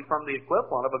security from the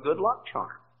equivalent of a good luck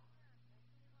charm.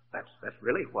 That's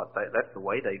really that's the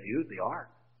way they viewed the ark.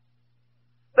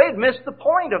 They had missed the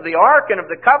point of the ark and of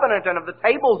the covenant and of the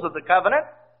tables of the covenant.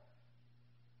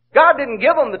 God didn't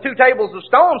give them the 2 tables of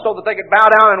stone so that they could bow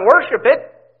down and worship it.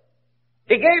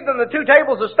 He gave them the 2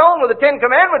 tables of stone with the 10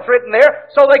 commandments written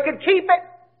there so they could keep it.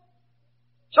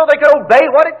 So they could obey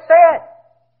what it said.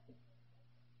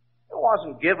 It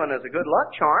wasn't given as a good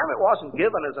luck charm. It wasn't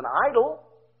given as an idol.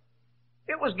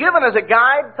 It was given as a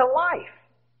guide to life.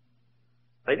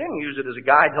 They didn't use it as a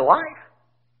guide to life.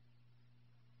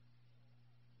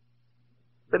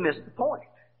 They missed the point.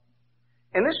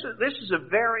 And this is a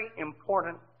very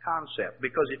important concept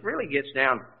because it really gets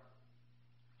down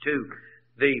to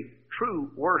the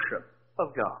true worship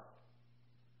of God.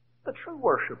 The true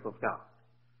worship of God.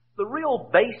 The real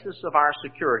basis of our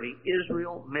security,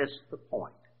 Israel missed the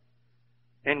point.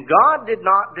 And God did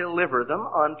not deliver them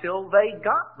until they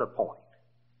got the point,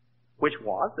 which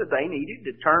was that they needed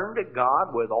to turn to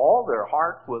God with all their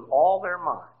hearts, with all their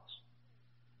minds.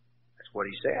 That's what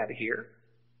He said here.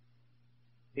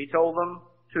 He told them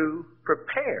to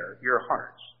prepare your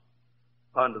hearts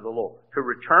unto the Lord. To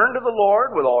return to the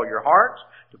Lord with all your hearts,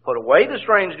 to put away the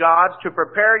strange gods, to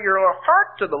prepare your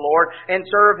heart to the Lord and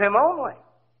serve Him only.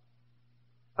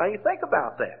 Now you think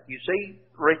about that. You see,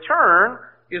 return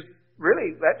is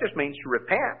really, that just means to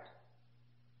repent.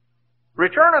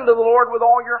 Return unto the Lord with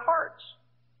all your hearts.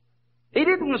 He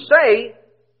didn't say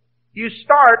you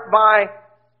start by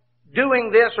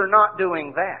doing this or not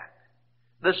doing that.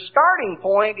 The starting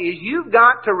point is you've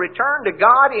got to return to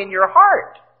God in your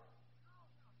heart.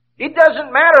 It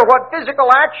doesn't matter what physical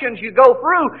actions you go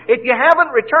through. If you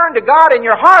haven't returned to God in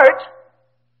your heart,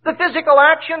 the physical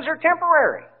actions are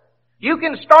temporary. You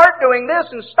can start doing this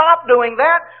and stop doing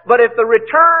that, but if the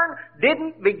return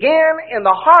didn't begin in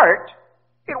the heart,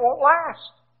 it won't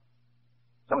last.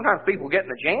 Sometimes people get in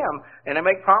a jam and they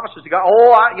make promises to God.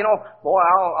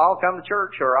 I'll come to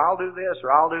church, or I'll do this,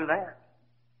 or I'll do that.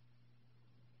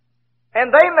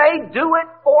 And they may do it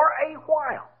for a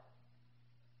while.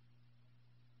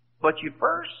 But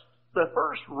the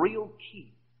first real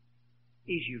key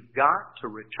is you've got to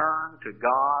return to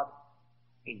God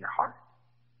in your heart.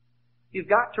 You've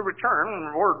got to return.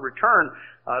 And the word return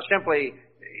simply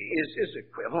is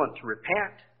equivalent to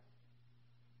repent.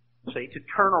 See, to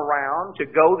turn around, to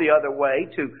go the other way,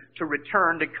 to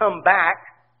return, to come back.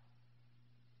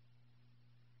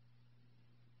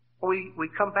 We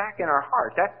come back in our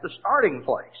heart. That's the starting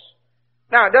place.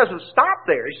 Now, it doesn't stop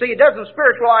there. You see, it doesn't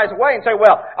spiritualize away and say,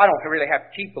 well, I don't really have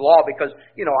to keep the law because,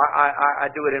 I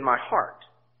do it in my heart.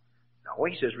 No,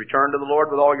 He says, return to the Lord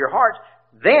with all your hearts.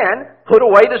 Then, put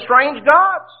away the strange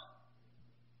gods.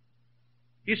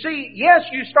 You see, yes,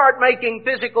 you start making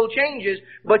physical changes,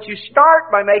 but you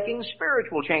start by making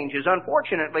spiritual changes.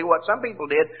 Unfortunately, what some people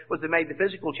did was they made the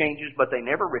physical changes, but they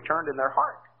never returned in their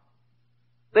heart.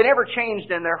 They never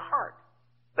changed in their heart.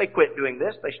 They quit doing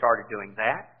this, they started doing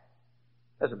that.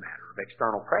 As a matter of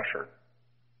external pressure.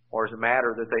 Or as a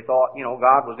matter that they thought,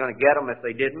 God was going to get them if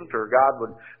they didn't, or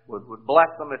God would bless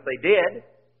them if they did.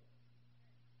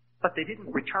 But they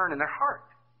didn't return in their heart.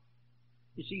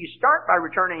 You see, you start by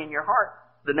returning in your heart.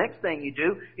 The next thing you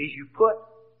do is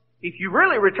if you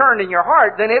really returned in your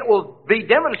heart, then it will be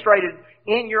demonstrated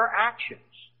in your actions.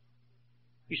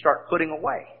 You start putting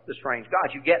away the strange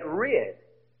gods. You get rid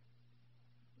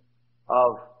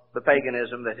of the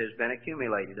paganism that has been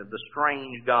accumulated, of the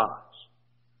strange gods.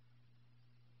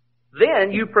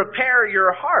 Then you prepare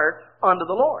your heart unto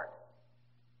the Lord.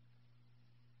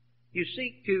 You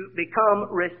seek to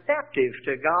become receptive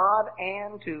to God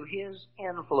and to His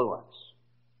influence.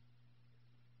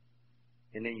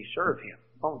 And then you serve Him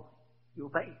only. You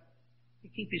obey Him. You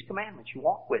keep His commandments. You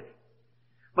walk with Him.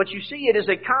 But you see, it is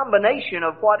a combination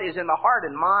of what is in the heart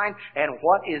and mind and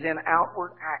what is in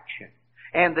outward action.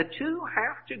 And the two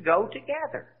have to go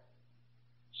together.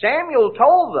 Samuel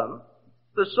told them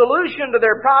the solution to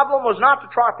their problem was not to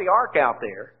trot the ark out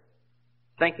there,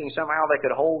 thinking somehow they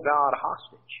could hold God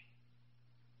hostage.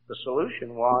 The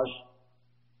solution was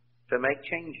to make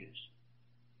changes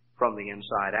from the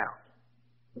inside out.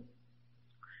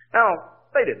 Now,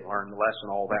 they didn't learn the lesson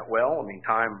all that well. I mean,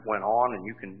 time went on, and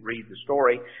you can read the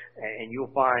story, and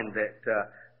you'll find that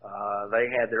they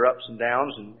had their ups and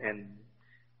downs, and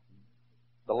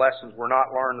the lessons were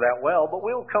not learned that well. But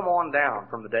we'll come on down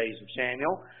from the days of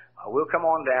Samuel. We'll come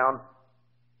on down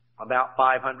about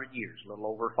 500 years, a little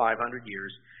over 500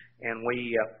 years, and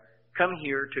we come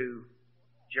here to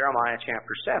Jeremiah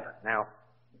chapter 7. Now,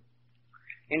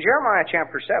 in Jeremiah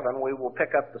chapter 7, we will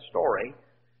pick up the story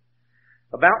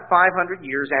about 500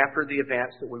 years after the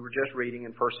events that we were just reading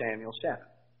in 1 Samuel 7.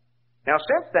 Now,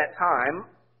 since that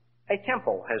time, a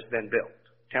temple has been built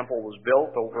temple was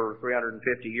built over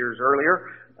 350 years earlier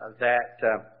that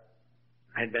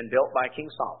had been built by King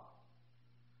Solomon.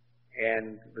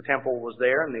 And the temple was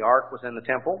there, and the ark was in the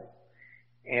temple.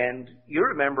 And you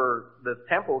remember the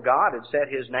temple, God had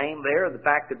set His name there. The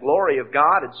fact the glory of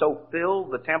God had so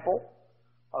filled the temple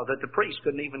that the priest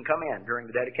couldn't even come in during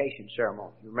the dedication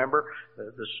ceremony. You remember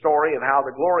the story of how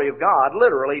the glory of God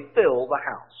literally filled the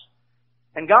house.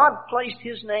 And God placed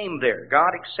His name there.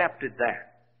 God accepted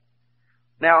that.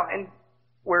 Now, and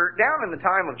we're down in the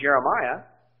time of Jeremiah.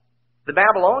 The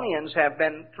Babylonians have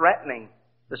been threatening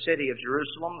the city of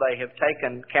Jerusalem. They have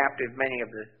taken captive many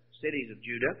of the cities of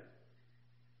Judah.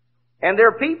 And there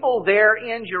are people there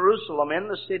in Jerusalem, in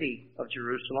the city of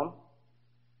Jerusalem,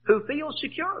 who feel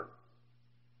secure.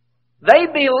 They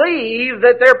believe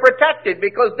that they're protected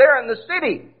because they're in the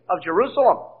city of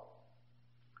Jerusalem.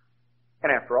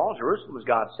 And after all, Jerusalem is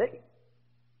God's city.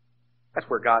 That's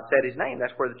where God set His name.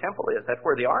 That's where the temple is. That's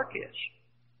where the ark is.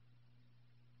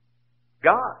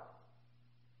 God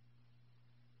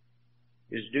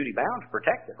is duty bound to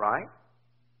protect it, right?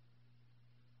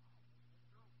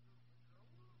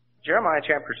 Jeremiah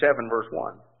chapter 7, verse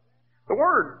 1. The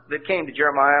word that came to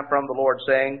Jeremiah from the Lord,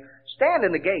 saying, Stand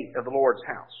in the gate of the Lord's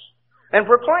house, and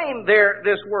proclaim there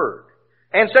this word,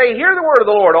 and say, Hear the word of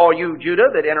the Lord, all you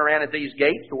Judah that enter in at these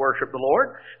gates to worship the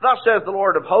Lord. Thus says the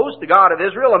Lord of hosts, the God of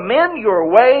Israel, Amend your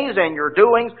ways and your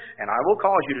doings, and I will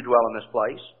cause you to dwell in this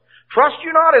place. Trust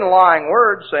you not in lying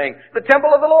words, saying, The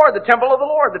temple of the Lord, the temple of the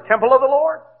Lord, the temple of the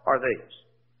Lord are these.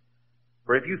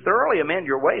 For if you thoroughly amend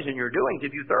your ways and your doings,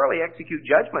 if you thoroughly execute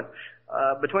judgment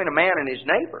between a man and his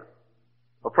neighbor,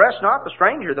 oppress not the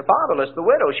stranger, the fatherless, the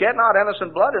widow, shed not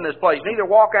innocent blood in this place, neither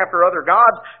walk after other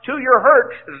gods to your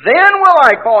hurt, then will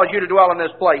I cause you to dwell in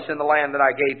this place, in the land that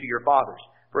I gave to your fathers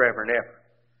forever and ever.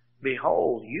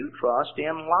 Behold, you trust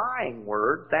in lying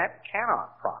words that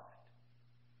cannot profit.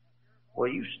 Will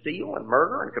you steal and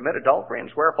murder and commit adultery and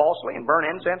swear falsely and burn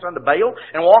incense unto Baal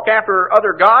and walk after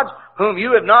other gods whom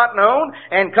you have not known,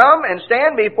 and come and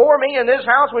stand before me in this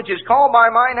house which is called by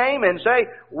my name, and say,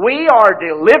 We are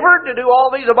delivered to do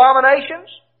all these abominations?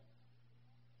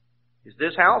 Is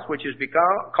this house which is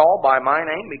called by my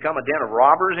name become a den of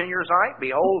robbers in your sight?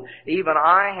 Behold, even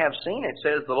I have seen it,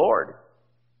 says the Lord.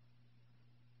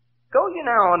 Go you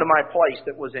now unto my place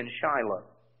that was in Shiloh,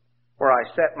 where I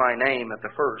set my name at the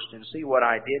first, and see what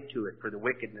I did to it for the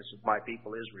wickedness of my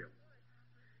people Israel.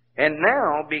 And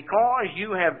now, because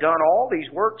you have done all these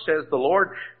works, says the Lord,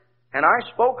 and I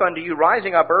spoke unto you,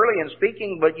 rising up early and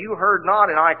speaking, but you heard not,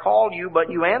 and I called you, but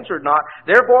you answered not.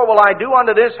 Therefore will I do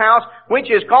unto this house, which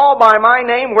is called by my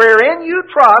name, wherein you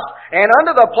trust, and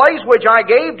unto the place which I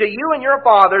gave to you and your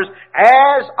fathers,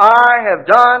 as I have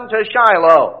done to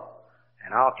Shiloh.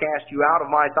 And I'll cast you out of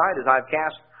my sight, as I've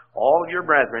cast all of your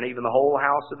brethren, even the whole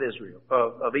house of Israel,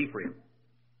 of Ephraim.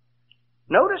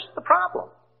 Notice the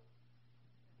problem.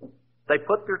 They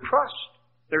put their trust,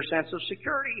 their sense of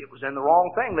security. It was in the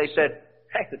wrong thing. They said,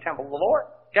 Hey, the temple of the Lord.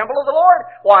 Temple of the Lord.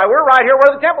 Why, we're right here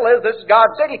where the temple is. This is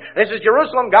God's city. This is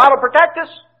Jerusalem. God will protect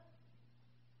us.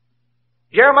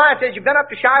 Jeremiah says, You've been up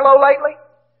to Shiloh lately?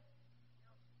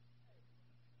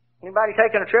 Anybody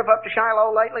taking a trip up to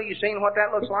Shiloh lately? You seen what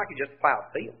that looks like? It's just a plowed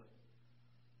field.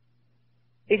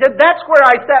 He said, That's where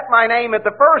I set my name at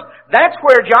the first. That's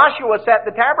where Joshua set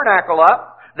the tabernacle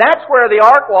up. That's where the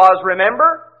ark was,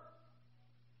 remember?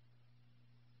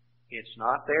 It's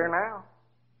not there now.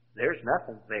 There's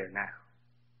nothing there now.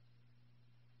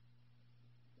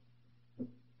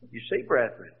 You see,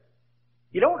 brethren,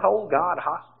 you don't hold God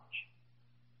hostage.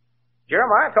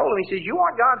 Jeremiah told him, he says, You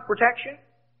want God's protection?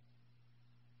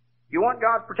 You want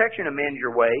God's protection? Amend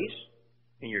your ways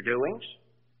and your doings.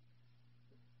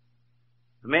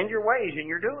 Amend your ways and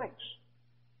your doings.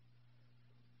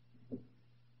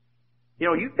 You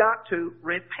know, you've got to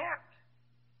repent.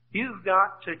 You've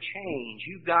got to change.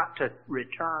 You've got to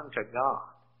return to God.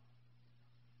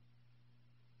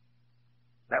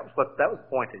 That was the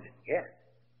point they didn't get.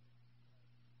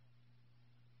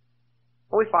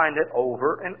 We find it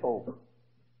over and over.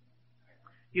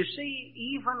 You see,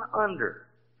 even under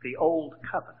the old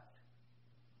covenant,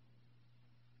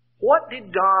 what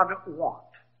did God want?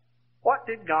 What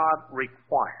did God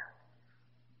require?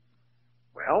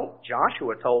 Well,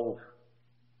 Joshua told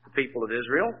the people of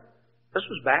Israel, this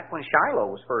was back when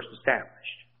Shiloh was first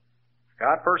established.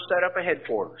 God first set up a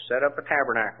headquarters, set up a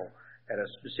tabernacle at a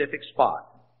specific spot.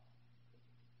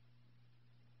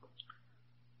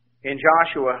 In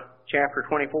Joshua chapter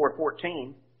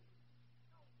 24:14,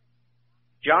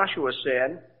 Joshua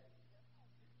said,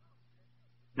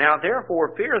 Now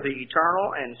therefore fear the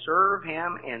Eternal, and serve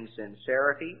Him in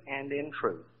sincerity and in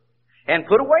truth, And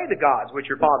put away the gods which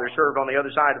your fathers served on the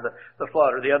other side of the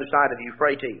flood, or the other side of the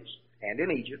Euphrates, and in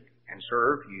Egypt, and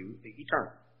serve you the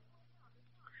eternal.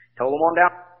 Told them on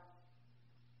down.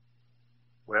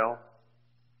 Well,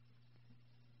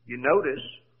 you notice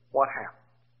what happened.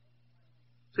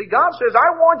 See, God says,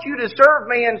 I want you to serve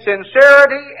me in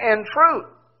sincerity and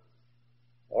truth.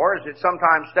 Or, as it's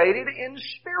sometimes stated, in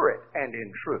spirit and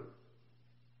in truth.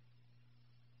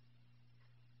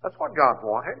 That's what God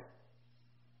wanted.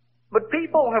 But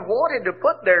people have wanted to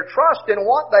put their trust in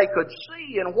what they could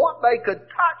see and what they could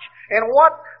touch and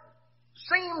what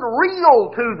seemed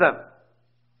real to them.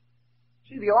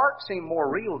 See, the ark seemed more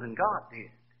real than God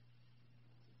did.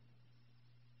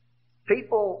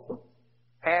 People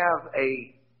have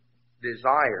a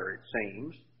desire, it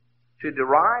seems, to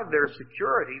derive their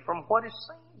security from what is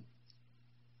seen,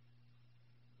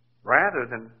 rather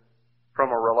than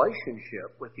from a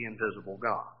relationship with the invisible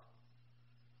God.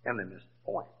 And they missed the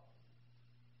point.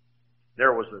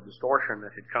 There was a distortion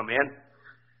that had come in.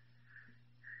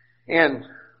 And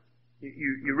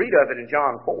you read of it in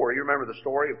John 4. You remember the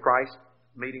story of Christ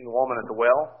meeting the woman at the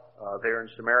well there in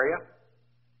Samaria.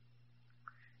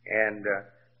 And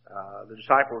the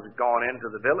disciples had gone into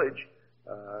the village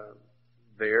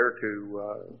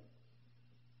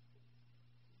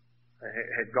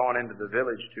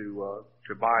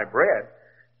to buy bread.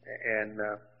 And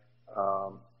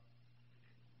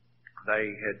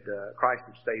Christ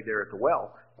had stayed there at the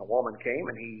well. A woman came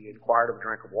and he inquired for a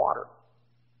drink of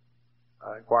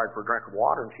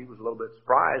water, and she was a little bit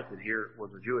surprised that here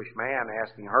was a Jewish man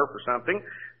asking her for something,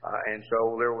 and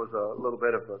so there was a little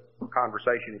bit of a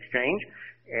conversation exchange,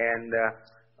 and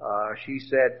Christ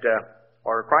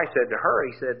said to her,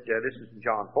 he said, this is in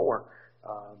John 4,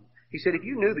 he said, if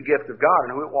you knew the gift of God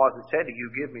and who it was that said to you,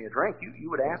 give me a drink, you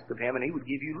would ask of him and he would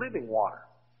give you living water.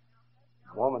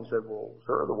 The woman said, well,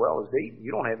 sir, the well is deep.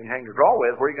 You don't have anything to draw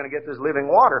with. Where are you going to get this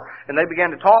living water? And they began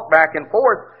to talk back and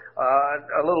forth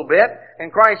a little bit.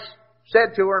 And Christ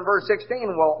said to her in verse 16,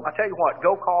 well, I tell you what,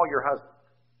 go call your husband.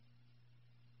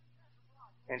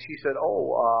 And she said,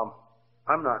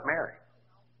 I'm not married.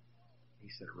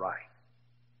 He said, right.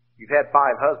 You've had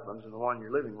 5 husbands, and the one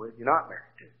you're living with, you're not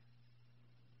married to.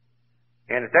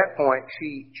 And at that point,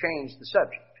 she changed the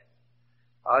subject.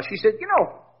 She said,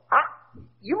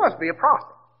 you must be a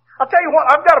prophet. I'll tell you what,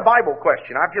 I've got a Bible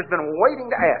question. I've just been waiting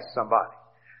to ask somebody.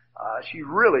 She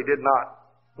really did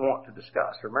not want to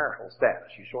discuss her marital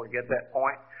status. You sort of get that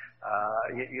point?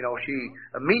 She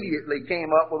immediately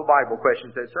came up with a Bible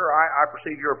question and said, sir, I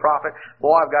perceive you're a prophet.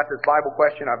 Boy, I've got this Bible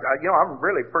question. I'm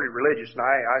really pretty religious, and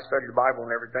I study the Bible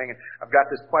and everything, and I've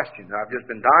got this question, and I've just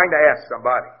been dying to ask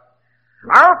somebody.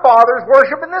 Our fathers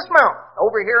worship in this mountain,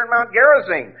 over here in Mount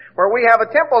Gerizim, where we have a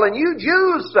temple, and you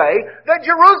Jews say that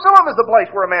Jerusalem is the place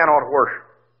where a man ought to worship.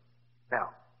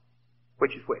 Now,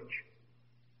 which is which?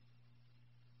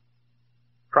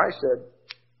 Christ said,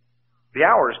 the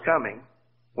hour is coming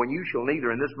when you shall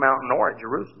neither in this mountain nor at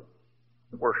Jerusalem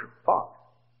worship the Father.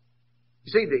 You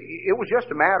see, it was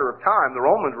just a matter of time. The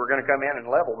Romans were going to come in and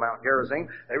level Mount Gerizim.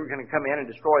 They were going to come in and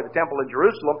destroy the temple in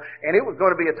Jerusalem. And it was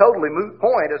going to be a totally moot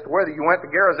point as to whether you went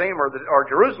to Gerizim or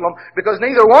Jerusalem, because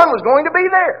neither one was going to be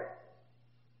there.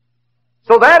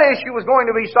 So that issue was going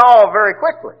to be solved very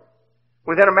quickly.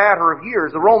 Within a matter of years,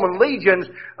 the Roman legions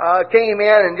came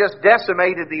in and just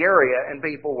decimated the area, and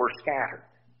people were scattered.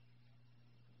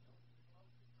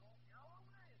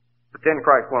 But then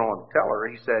Christ went on to tell her,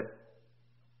 he said,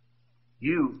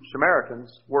 you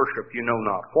Samaritans worship you know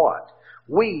not what.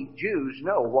 We Jews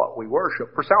know what we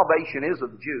worship, for salvation is of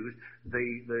the Jews.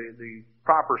 The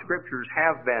proper scriptures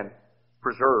have been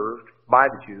preserved by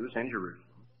the Jews in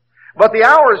Jerusalem. But the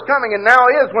hour is coming, and now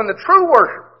is, when the true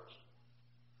worshipers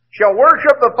shall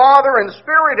worship the Father in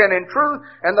spirit and in truth,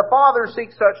 and the Father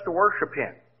seeks such to worship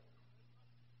Him.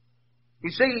 You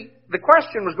see, the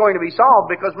question was going to be solved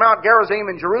because Mount Gerizim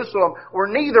and Jerusalem were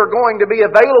neither going to be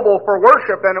available for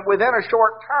worship and within a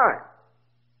short time.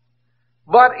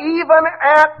 But even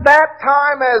at that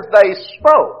time as they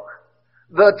spoke,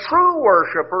 the true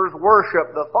worshipers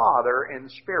worshiped the Father in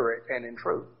spirit and in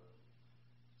truth.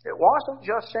 It wasn't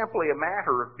just simply a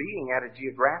matter of being at a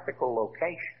geographical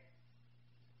location.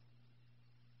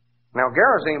 Now,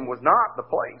 Gerizim was not the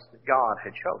place that God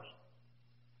had chosen.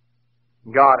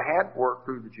 God had worked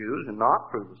through the Jews and not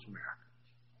through the Samaritans.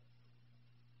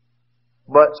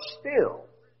 But still,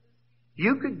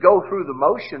 you could go through the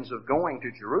motions of going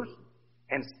to Jerusalem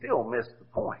and still miss the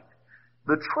point.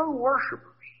 The true worshipers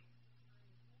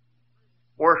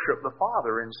worship the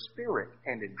Father in spirit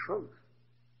and in truth.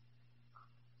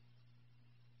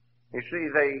 You see,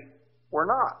 were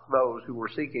not those who were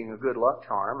seeking a good luck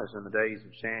charm, as in the days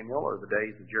of Samuel or the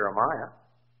days of Jeremiah.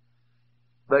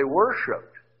 They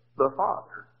worshiped the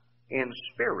Father in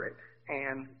spirit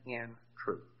and in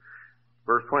truth.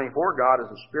 Verse 24, God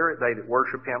is a spirit. They that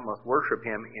worship Him must worship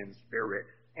Him in spirit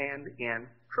and in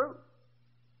truth.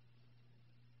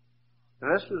 And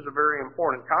this is a very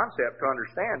important concept to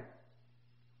understand,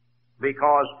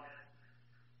 because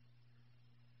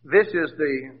this is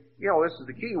the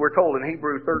key. We're told in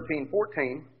Hebrews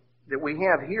 13:14 that we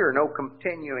have here no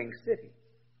continuing city,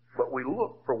 but we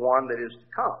look for one that is to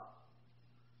come.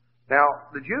 Now,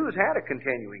 the Jews had a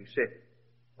continuing city.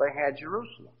 They had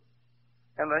Jerusalem.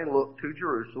 And they looked to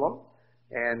Jerusalem,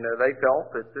 and they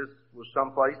felt that this was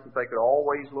some place that they could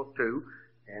always look to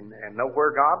and know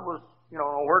where God was,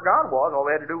 know where God was. All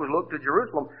they had to do was look to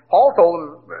Jerusalem. Paul told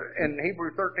them in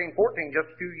Hebrews 13:14, just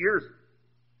a few years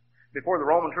before the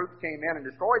Roman troops came in and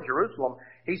destroyed Jerusalem,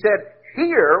 he said,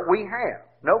 here we have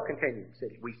no continuing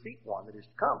city. We seek one that is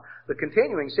to come. The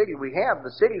continuing city we have,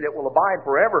 the city that will abide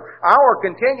forever, our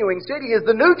continuing city is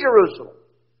the New Jerusalem,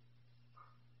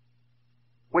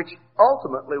 which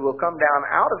ultimately will come down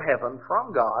out of heaven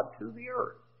from God to the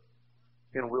earth,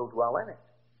 and will dwell in it.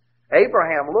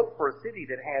 Abraham looked for a city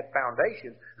that had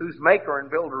foundations, whose maker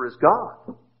and builder is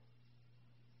God.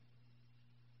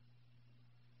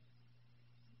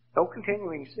 No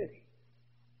continuing city,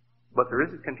 but there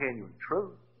is a continuing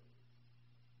truth.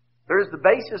 There is the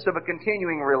basis of a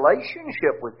continuing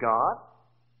relationship with God.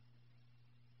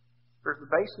 There's the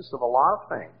basis of a lot of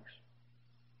things,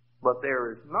 but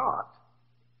there is not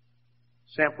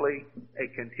simply a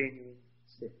continuing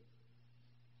city.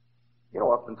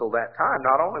 Up until that time,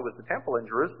 not only was the temple in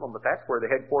Jerusalem, but that's where the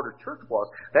headquarters church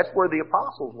was. That's where the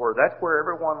apostles were. That's where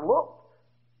everyone looked,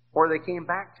 where they came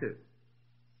back to.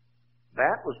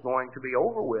 That was going to be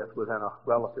over with within a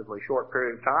relatively short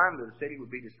period of time. The city would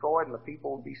be destroyed and the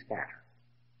people would be scattered.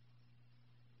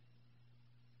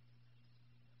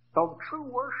 So true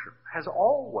worship has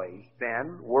always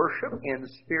been worship in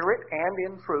spirit and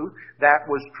in truth. That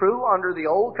was true under the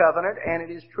Old Covenant, and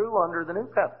it is true under the New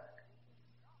Covenant.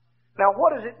 Now,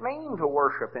 what does it mean to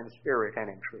worship in spirit and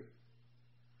in truth?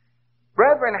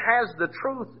 Brethren, has the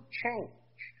truth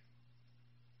changed?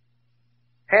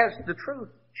 Has the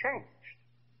truth changed?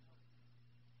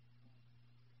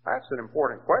 That's an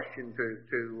important question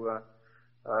to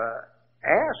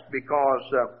ask,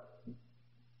 because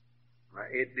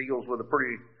it deals with a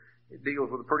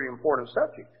pretty important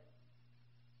subject.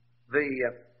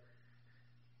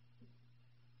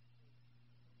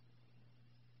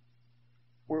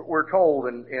 We're told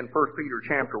in 1 Peter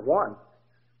chapter 1,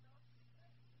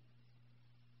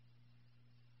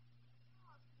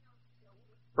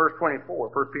 verse 24,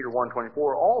 1 Peter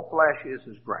 1:24, all flesh is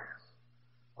as grass.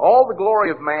 All the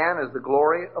glory of man is the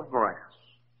glory of grass.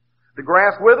 The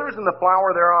grass withers and the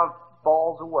flower thereof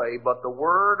falls away, but the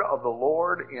word of the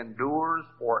Lord endures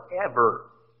forever.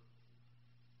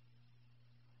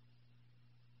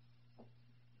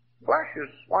 Flesh is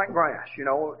like grass. It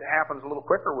happens a little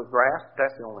quicker with grass, but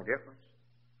that's the only difference.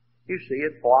 You see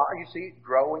it grow, and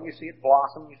you see it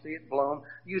blossom, you see it bloom,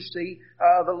 you see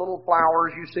the little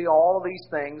flowers, you see all of these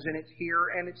things, and it's here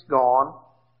and it's gone,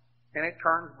 and it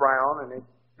turns brown and it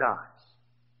dies.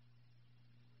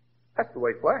 That's the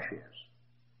way flesh is.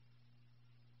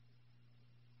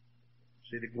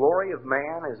 See, the glory of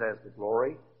man is as the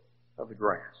glory of the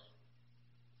grass.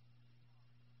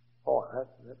 Boy,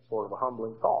 that's sort of a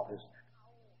humbling thought, isn't it?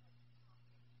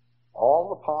 All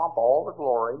the pomp, all the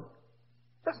glory,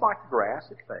 just like the grass,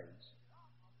 it fades.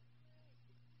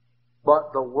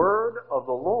 But the word of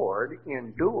the Lord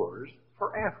endures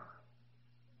forever.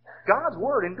 God's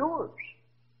word endures.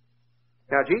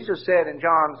 Now, Jesus said in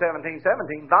John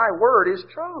 17:17, thy word is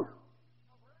truth.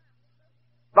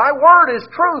 Thy word is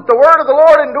truth. The word of the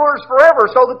Lord endures forever.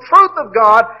 So the truth of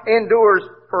God endures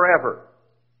forever.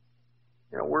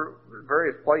 We're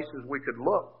various places we could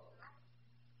look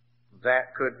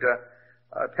that could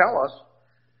tell us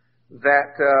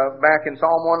that back in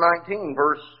Psalm 119,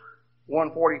 verse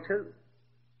 142,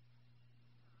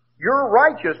 your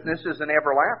righteousness is an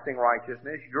everlasting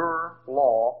righteousness. Your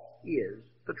law is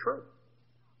the truth.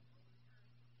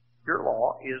 Your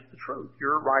law is the truth.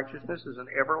 Your righteousness is an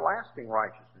everlasting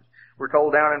righteousness. We're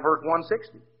told down in verse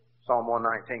 160, Psalm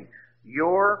 119,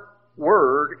 your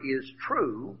word is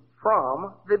true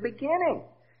from the beginning,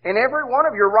 and every one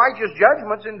of your righteous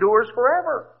judgments endures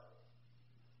forever.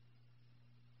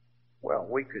 Well,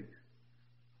 we could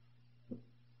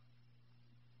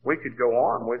go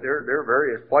on. There are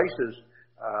various places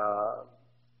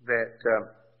that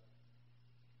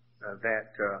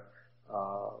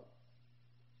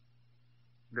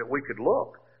we could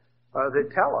look that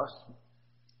tell us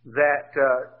that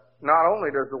not only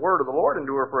does the word of the Lord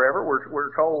endure forever,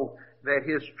 we're told that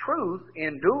His truth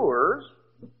endures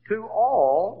to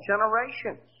all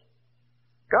generations.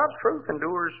 God's truth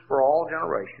endures for all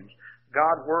generations.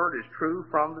 God's word is true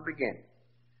from the beginning.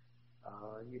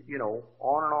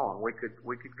 On and on. We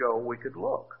could go, we could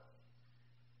look.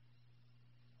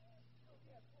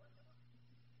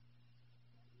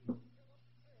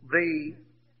 The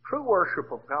true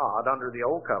worship of God under the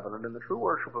Old Covenant and the true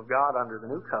worship of God under the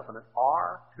New Covenant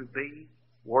are to be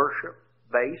worship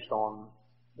based on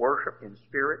worship in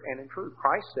spirit and in truth.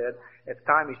 Christ said at the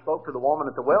time He spoke to the woman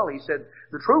at the well, He said,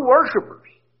 the true worshipers,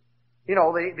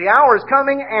 the hour is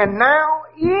coming and now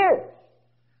is.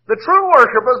 The true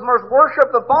worshipers must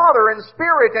worship the Father in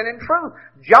spirit and in truth.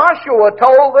 Joshua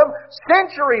told them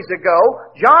centuries ago,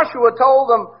 Joshua told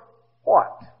them,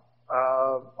 what?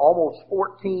 Almost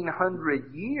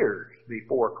 1,400 years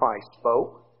before Christ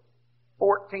spoke.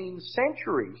 14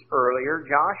 centuries earlier,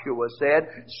 Joshua said,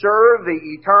 serve the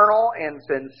eternal in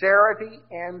sincerity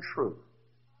and truth.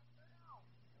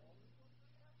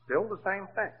 Still the same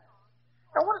thing.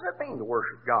 Now, what does that mean to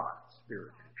worship God in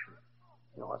spirit and truth?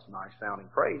 That's a nice sounding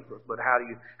phrase, but how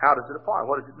does it apply?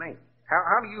 What does it mean?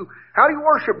 How do you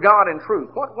worship God in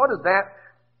truth? What does that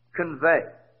convey?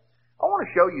 I want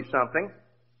to show you something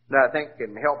that I think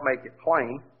can help make it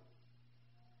plain.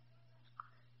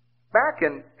 Back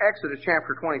in Exodus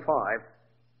chapter 25,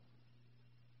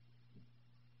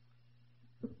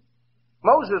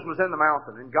 Moses was in the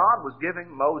mountain and God was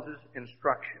giving Moses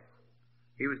instruction.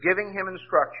 He was giving him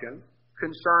instruction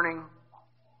concerning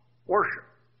worship.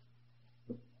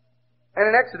 And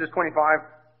in Exodus 25,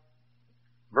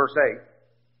 verse 8,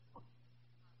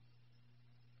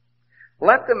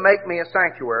 let them make me a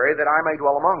sanctuary that I may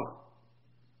dwell among them,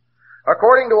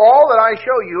 according to all that I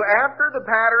show you, after the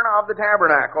pattern of the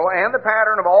tabernacle and the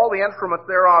pattern of all the instruments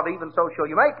thereof, even so shall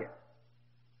you make it.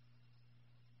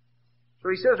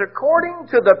 So he says, according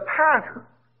to the pattern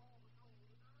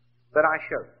that I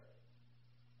show you.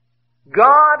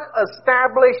 God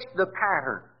established the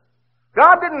pattern.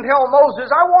 God didn't tell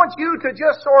Moses, I want you to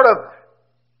just sort of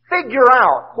figure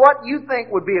out what you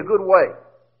think would be a good way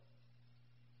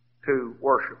to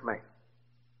worship me.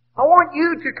 I want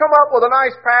you to come up with a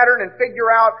nice pattern and figure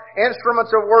out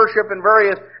instruments of worship and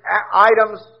various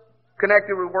items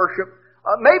connected with worship.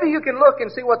 Maybe you can look and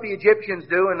see what the Egyptians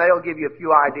do, and they'll give you a few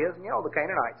ideas. And the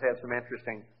Canaanites have some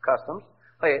interesting customs.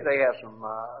 They have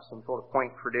some sort of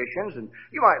quaint traditions, and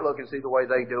you might look and see the way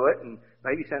they do it, and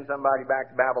maybe send somebody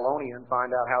back to Babylonia and find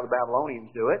out how the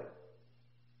Babylonians do it.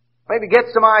 Maybe get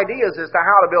some ideas as to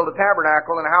how to build a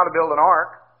tabernacle and how to build an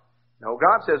ark. No,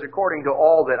 God says, according to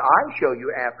all that I show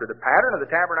you after the pattern of the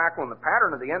tabernacle and the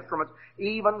pattern of the instruments,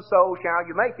 even so shall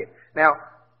you make it. Now,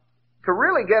 to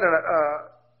really get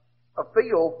a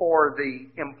feel for the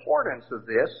importance of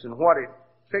this and what it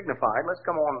signified, let's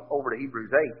come on over to Hebrews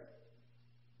 8.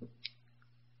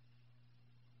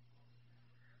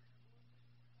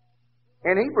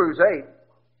 In Hebrews 8,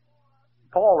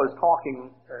 Paul is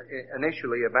talking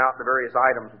initially about the various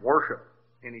items of worship.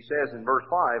 And he says in verse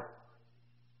 5,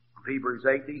 Hebrews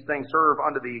 8, these things serve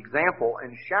unto the example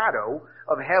and shadow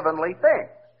of heavenly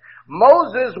things.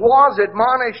 Moses was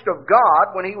admonished of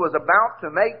God when he was about to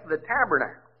make the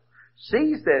tabernacle.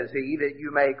 See, says he, that you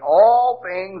make all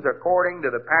things according to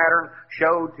the pattern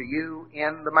showed to you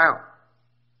in the mount.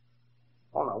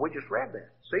 Oh no, we just read that.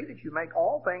 See that you make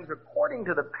all things according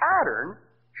to the pattern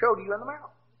showed to you in the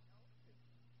mount.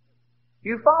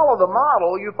 You follow the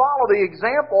model, you follow the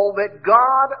example that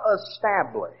God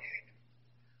established.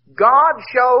 God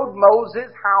showed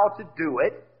Moses how to do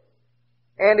it,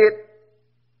 and it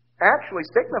actually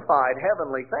signified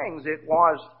heavenly things. It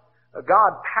was,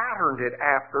 God patterned it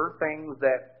after things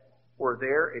that were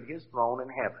there at His throne in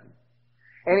heaven.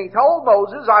 And He told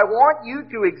Moses, I want you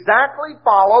to exactly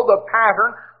follow the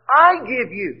pattern I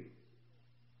give you.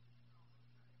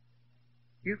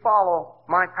 You follow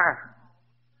my pattern.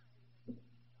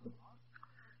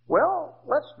 Well,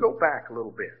 let's go back a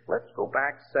little bit. Let's go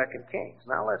back to 2 Kings.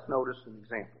 Now let's notice an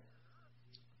example.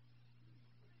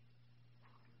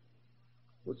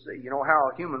 Let's see,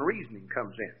 how human reasoning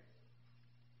comes in.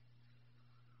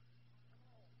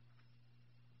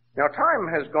 Now time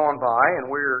has gone by and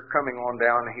we're coming on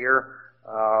down here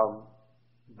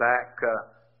back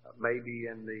maybe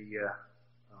in the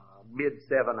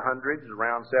mid-700s,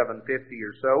 around 750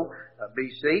 or so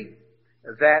BC,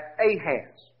 that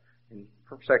Ahaz, in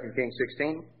 2 Kings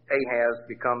 16, Ahaz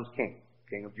becomes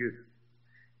king of Judah.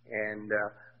 And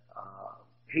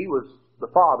he was the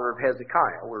father of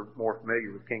Hezekiah. We're more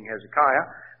familiar with King Hezekiah.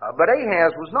 But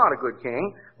Ahaz was not a good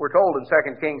king. We're told in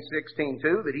 2 Kings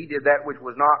 16:2 that he did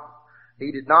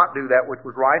not do that which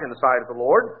was right in the sight of the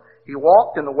Lord. He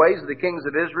walked in the ways of the kings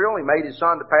of Israel. He made his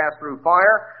son to pass through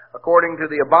fire, according to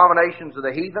the abominations of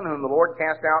the heathen, whom the Lord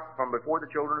cast out from before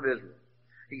the children of Israel.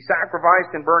 He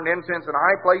sacrificed and burned incense in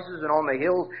high places and on the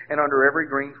hills and under every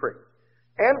green tree.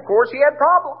 And, of course, he had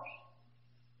problems.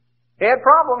 He had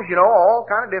problems, all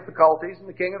kind of difficulties, and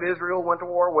the king of Israel went to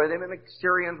war with him, and the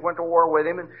Syrians went to war with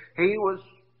him, and he was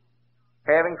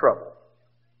having trouble.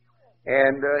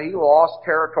 And he lost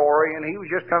territory, and he was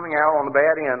just coming out on the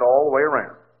bad end all the way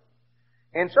around.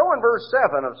 And so in verse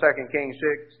 7 of 2 Kings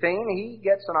 16, he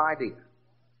gets an idea.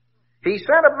 He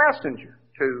sent a messenger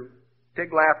to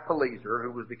Tiglath-Pileser,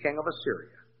 who was the king of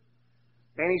Assyria.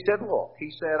 And he said, look, he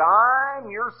said,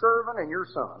 I'm your servant and your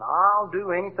son. I'll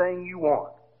do anything you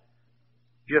want.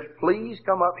 Just please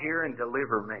come up here and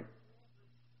deliver me.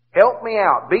 Help me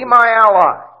out. Be my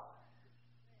ally.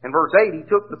 In verse 8, he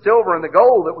took the silver and the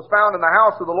gold that was found in the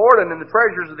house of the Lord and in the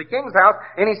treasures of the king's house,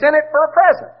 and he sent it for a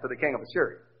present to the king of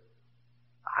Assyria.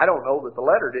 I don't know that the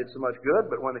letter did so much good,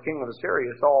 but when the king of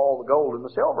Assyria saw all the gold and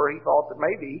the silver, he thought that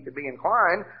maybe he could be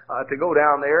inclined to go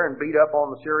down there and beat up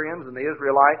on the Syrians and the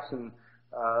Israelites and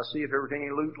see if there was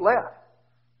any loot left.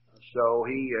 So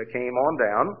he came on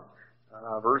down.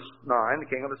 Verse 9, the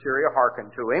king of Assyria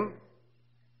hearkened to him.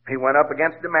 He went up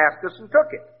against Damascus and took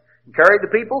it, and carried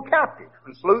the people captive,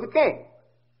 and slew the king.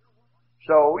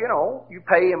 So, you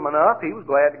pay him enough. He was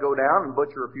glad to go down and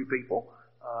butcher a few people.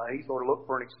 He sort of looked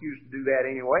for an excuse to do that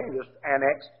anyway, and just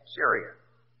annexed Syria.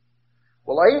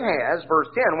 Well, Ahaz, verse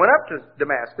 10, went up to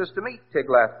Damascus to meet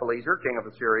Tiglath-Pileser, king of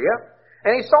Assyria,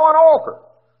 and he saw an altar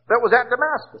that was at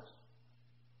Damascus.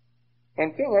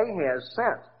 And King Ahaz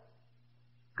sent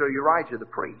to Urijah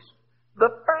the priest the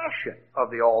fashion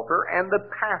of the altar and the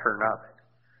pattern of it,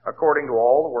 according to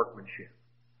all the workmanship.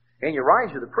 And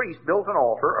Urijah the priest built an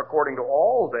altar according to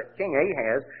all that King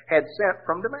Ahaz had sent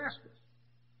from Damascus.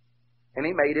 And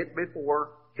he made it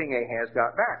before King Ahaz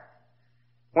got back.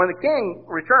 When the king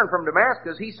returned from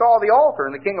Damascus, he saw the altar,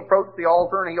 and the king approached the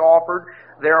altar, and he offered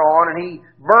thereon, and he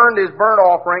burned his burnt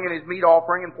offering and his meat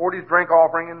offering, and poured his drink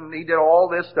offering, and he did all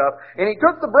this stuff. And he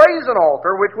took the brazen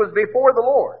altar, which was before the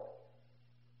Lord,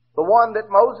 the one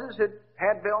that Moses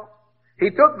had built.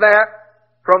 He took that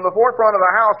from the forefront of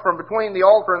the house, from between the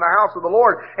altar and the house of the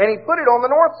Lord, and he put it on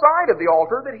the north side of the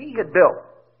altar that he had built.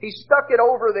 He stuck it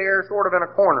over there sort of in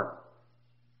a corner.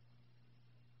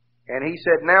 And he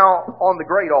said, now on the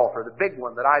great altar, the big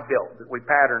one that I built, that we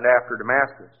patterned after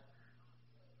Damascus,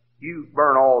 you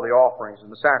burn all the offerings and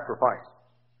the sacrifices.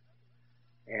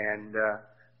 And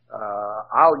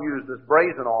I'll use this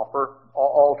brazen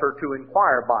altar to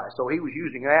inquire by. So he was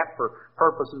using that for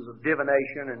purposes of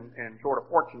divination and sort of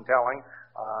fortune telling,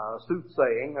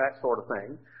 soothsaying, that sort of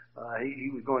thing.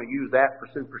 He was going to use that for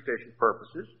superstitious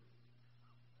purposes.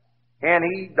 And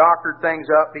he doctored things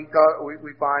up.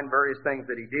 We find various things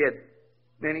that he did.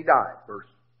 Then he died, verse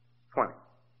 20.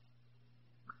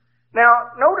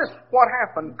 Now, notice what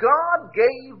happened. God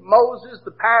gave Moses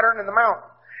the pattern in the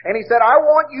mountain. And he said, I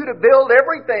want you to build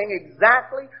everything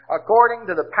exactly according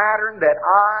to the pattern that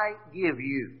I give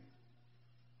you.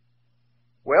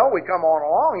 Well, we come on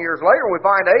along years later and we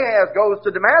find Ahaz goes to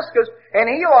Damascus and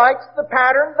he likes the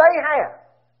pattern they have.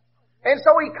 And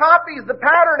so he copies the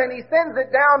pattern and he sends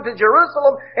it down to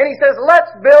Jerusalem and he says,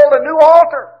 let's build a new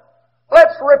altar.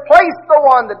 Let's replace the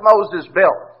one that Moses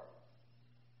built.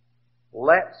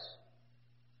 Let's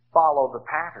follow the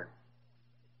pattern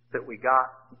that we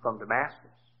got from Damascus.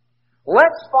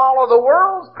 Let's follow the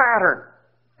world's pattern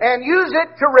and use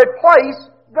it to replace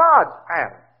God's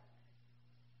pattern.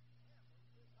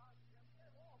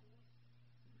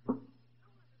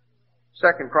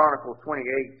 Second Chronicles 28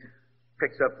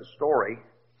 picks up the story.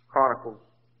 Chronicles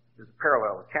is a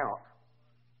parallel account.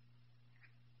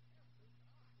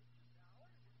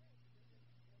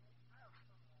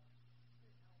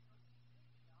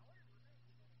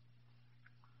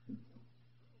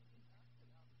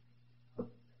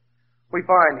 We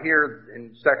find here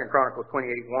in 2 Chronicles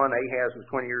 28:1, Ahaz was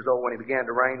 20 years old when he began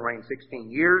to reign, reigned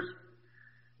 16 years.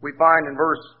 We find in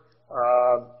verse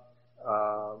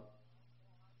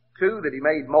 2 that he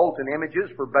made molten images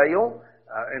for Baal.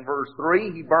 In verse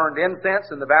 3, he burned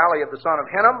incense in the valley of the son of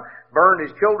Hinnom, burned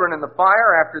his children in the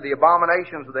fire after the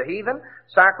abominations of the heathen,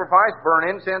 sacrificed,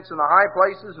 burned incense in the high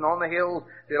places and on the hills,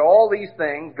 did all these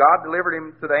things. God delivered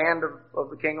him to the hand of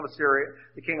the king of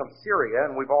Assyria,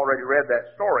 and we've already read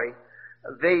that story.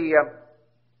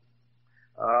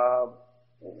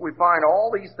 We find all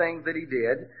these things that he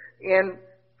did. In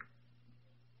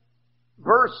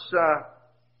verse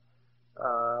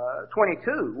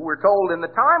 22, we're told, in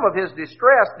the time of his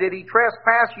distress did he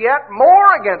trespass yet more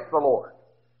against the Lord.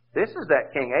 This is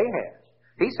that King Ahaz.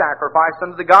 He sacrificed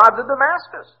unto the gods of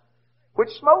Damascus, which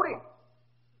smote him.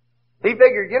 He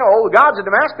figured, the gods of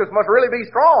Damascus must really be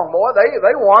strong, boy.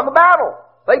 They won the battle.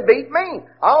 They beat me.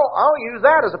 I'll use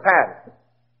that as a pattern.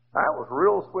 That was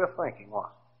real swift thinking,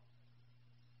 wasn't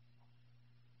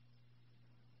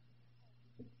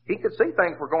it? He could see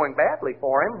things were going badly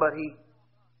for him, but he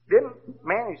didn't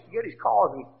manage to get his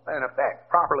cause and effect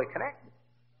properly connected.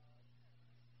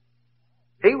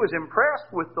 He was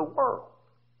impressed with the world.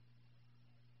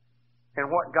 And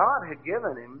what God had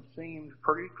given him seemed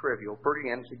pretty trivial, pretty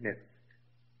insignificant.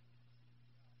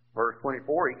 Verse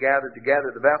 24, he gathered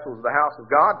together the vessels of the house of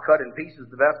God, cut in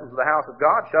pieces the vessels of the house of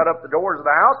God, shut up the doors of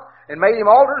the house, and made him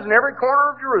altars in every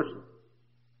corner of Jerusalem.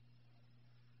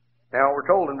 Now, we're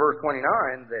told in verse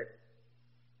 29 that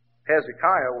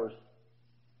Hezekiah was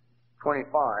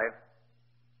 25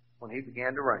 when he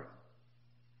began to reign.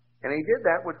 And he did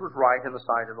that which was right in the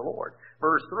sight of the Lord.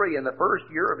 Verse 3, in the first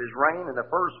year of his reign, in the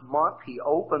first month, he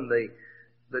opened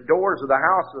the doors of the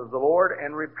house of the Lord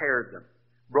and repaired them.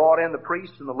 Brought in the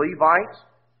priests and the Levites,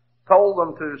 told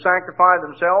them to sanctify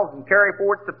themselves and carry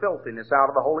forth the filthiness out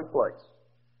of the holy place,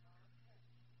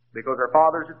 because their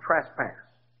fathers had trespassed.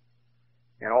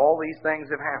 And all these things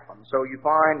have happened. So you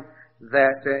find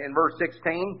that in verse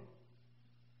 16,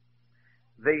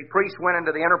 the priests went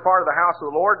into the inner part of the house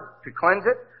of the Lord to cleanse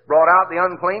it, brought out the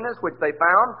uncleanness which they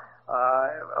found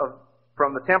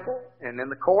from the temple and in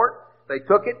the court. They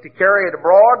took it to carry it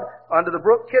abroad unto the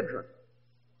brook Kidron.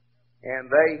 And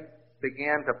they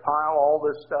began to pile all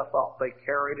this stuff up. They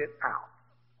carried it out.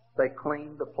 They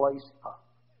cleaned the place up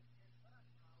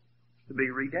to be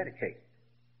rededicated.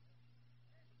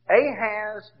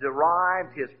 Ahaz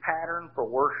derived his pattern for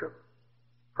worship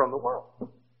from the world.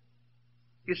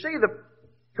 You see,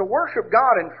 to worship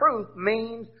God in truth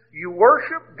means you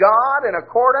worship God in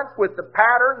accordance with the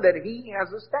pattern that He has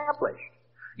established.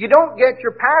 You don't get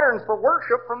your patterns for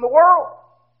worship from the world.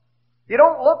 You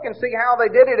don't look and see how they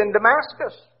did it in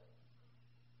Damascus.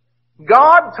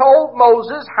 God told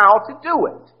Moses how to do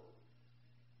it.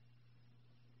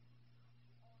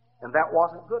 And that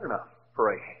wasn't good enough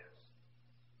for Ahaz.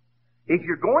 If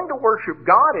you're going to worship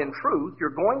God in truth,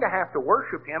 you're going to have to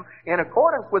worship Him in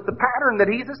accordance with the pattern that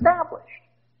He's established.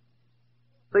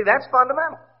 See, that's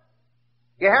fundamental.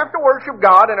 You have to worship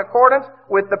God in accordance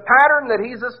with the pattern that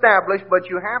He's established, but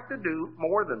you have to do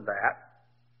more than that.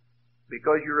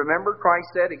 Because you remember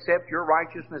Christ said, except your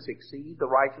righteousness exceed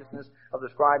the righteousness of the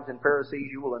scribes and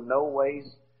Pharisees, you will in no ways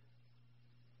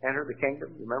enter the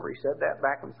kingdom. You remember He said that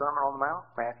back in the Sermon on the Mount,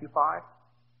 Matthew 5?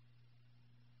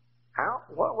 How?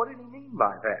 What did He mean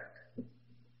by that?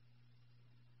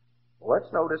 Well,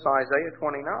 let's notice Isaiah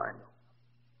 29.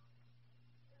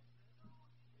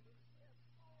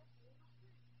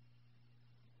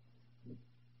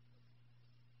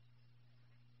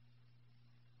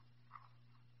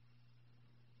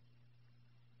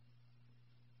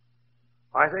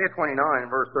 Isaiah 29,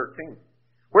 verse 13.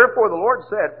 Wherefore the Lord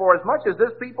said, for as much as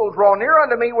this people draw near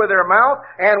unto me with their mouth,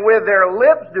 and with their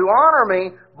lips do honor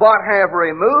me, but have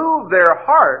removed their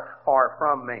heart far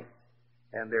from me,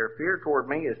 and their fear toward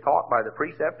me is taught by the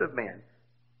precept of men.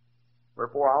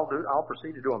 Wherefore I'll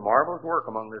proceed to do a marvelous work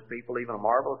among this people, even a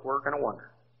marvelous work and a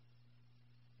wonder.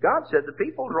 God said the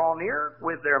people draw near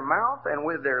with their mouth and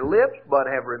with their lips, but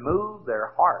have removed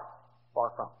their heart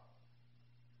far from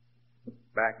me.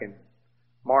 Back in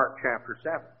Mark chapter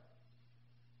 7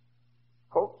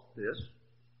 quotes this.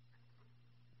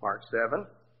 Mark 7.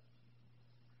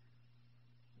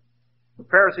 The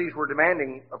Pharisees were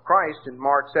demanding of Christ in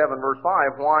Mark 7 verse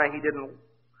 5 why He didn't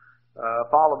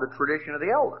follow the tradition of the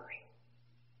elders.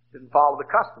 Didn't follow the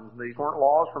customs. These weren't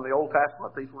laws from the Old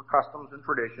Testament. These were customs and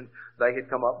traditions they had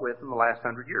come up with in the last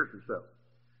 100 years or so.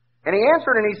 And He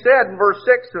answered and He said in verse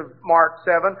 6 of Mark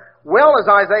 7, well as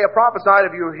Isaiah prophesied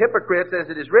of you hypocrites, as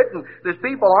it is written, this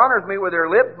people honors me with their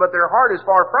lips, but their heart is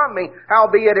far from me.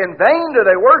 Howbeit in vain do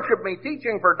they worship me,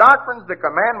 teaching for doctrines the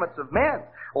commandments of men.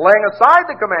 Laying aside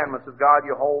the commandments of God,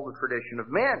 you hold the tradition of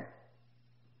men.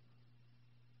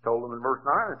 Told them in verse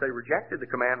 9 that they rejected the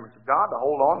commandments of God to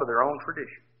hold on to their own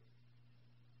tradition.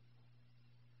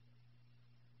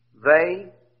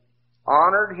 They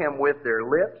honored Him with their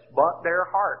lips, but their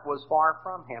heart was far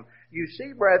from Him. You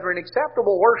see, brethren,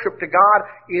 acceptable worship to God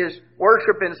is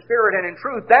worship in spirit and in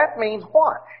truth. That means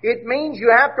what? It means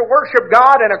you have to worship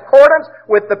God in accordance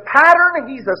with the pattern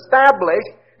He's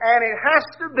established, and it has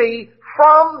to be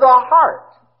from the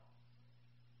heart.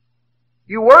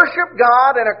 You worship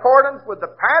God in accordance with the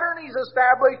pattern He's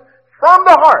established from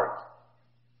the heart.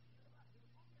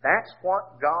 That's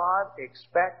what God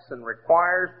expects and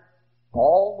requires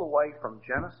all the way from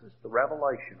Genesis to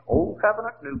Revelation. Old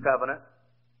Covenant, New Covenant.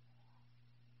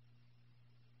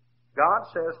 God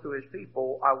says to His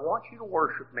people, I want you to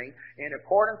worship me in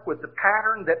accordance with the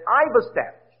pattern that I've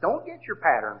established. Don't get your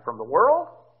pattern from the world.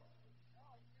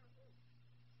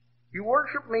 You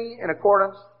worship me in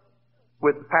accordance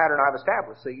with the pattern I've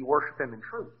established. So you worship Him in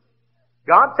truth.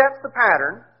 God sets the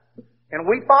pattern, and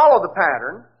we follow the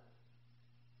pattern,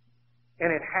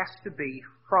 and it has to be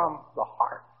from the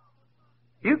heart.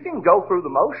 You can go through the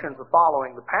motions of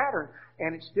following the pattern,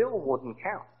 and it still wouldn't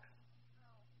count.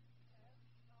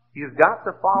 You've got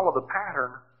to follow the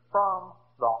pattern from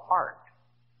the heart.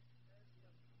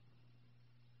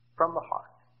 From the heart.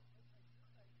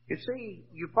 You see,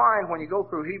 you find when you go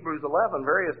through Hebrews 11,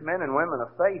 various men and women of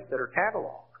faith that are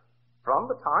cataloged from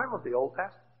the time of the Old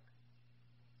Testament.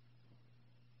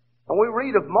 And we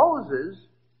read of Moses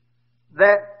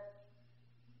that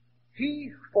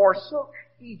he forsook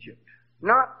Egypt,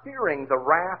 not fearing the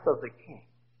wrath of the king,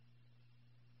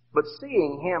 but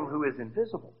seeing Him who is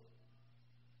invisible.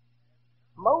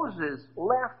 Moses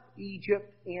left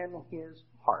Egypt in his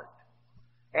heart,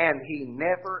 and he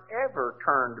never ever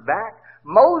turned back.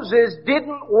 Moses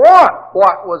didn't want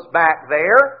what was back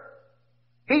there.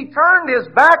 He turned his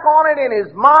back on it in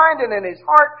his mind and in his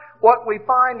heart. What we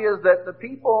find is that the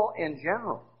people in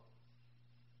general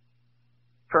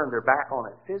turned their back on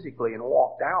it physically and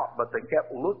walked out, but they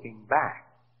kept looking back.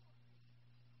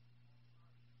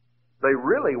 They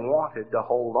really wanted to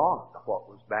hold on to what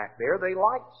was back there. They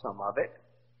liked some of it.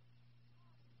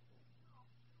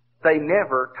 They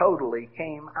never totally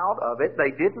came out of it. They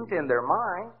didn't in their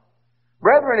mind.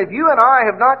 Brethren, if you and I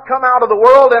have not come out of the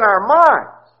world in our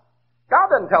minds, God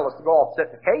doesn't tell us to go off and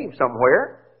sit in a cave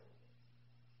somewhere.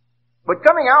 But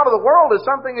coming out of the world is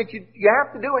something that you have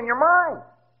to do in your mind.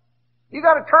 You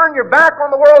got to turn your back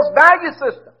on the world's value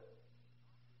system.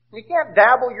 You can't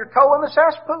dabble your toe in the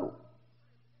cesspool.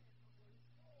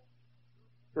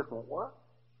 Just won't work.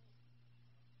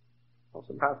 Well,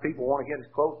 sometimes people want to get as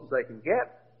close as they can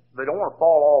get. They don't want to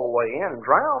fall all the way in and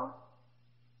drown.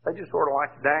 They just sort of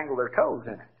like to dangle their toes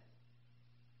in it.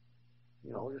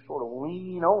 You know, just sort of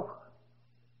lean over.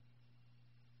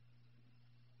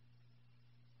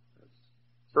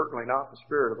 It's certainly not the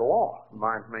spirit of the law. It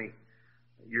reminds me,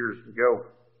 years ago,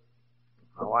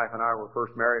 my wife and I were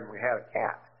first married and we had a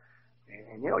cat.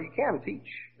 And you know, you can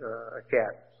teach a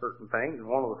cat certain things. And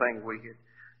one of the things we had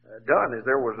done is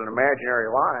there was an imaginary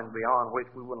line beyond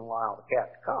which we wouldn't allow the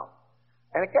cat to come.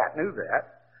 And the cat knew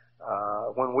that.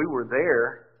 When we were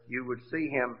there, you would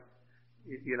see him,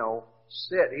 you know,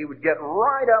 sit. He would get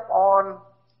right up on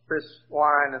this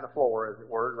line in the floor, as it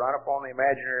were, right up on the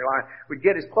imaginary line. Would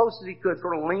get as close as he could,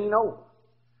 sort of lean over.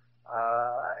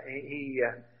 He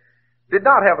did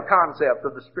not have a concept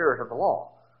of the spirit of the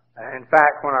law. In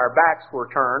fact, when our backs were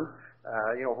turned,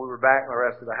 you know, if we were back in the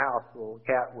rest of the house, well, the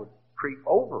cat would creep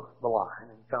over the line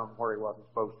and come where he wasn't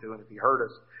supposed to. And if he heard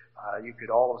us, you could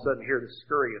all of a sudden hear the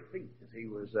scurry of feet as he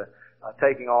was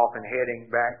taking off and heading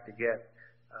back to get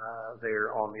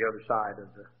there on the other side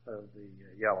of the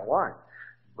yellow line.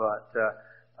 But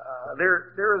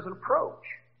there is an approach.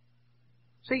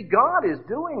 See, God is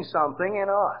doing something in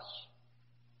us.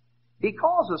 He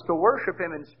calls us to worship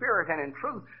Him in spirit and in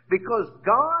truth because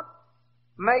God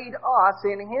made us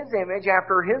in His image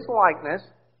after His likeness.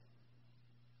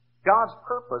 God's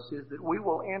purpose is that we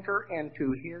will enter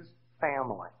into His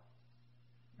family.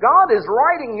 God is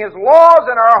writing His laws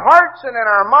in our hearts and in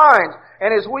our minds.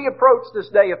 And as we approach this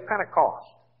day of Pentecost,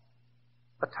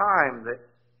 a time that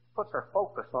puts our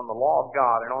focus on the law of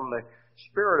God and on the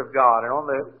Spirit of God and on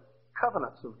the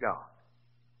covenants of God.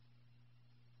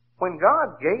 When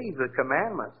God gave the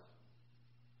commandments,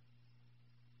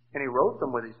 and He wrote them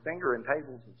with His finger in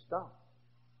tables of stone,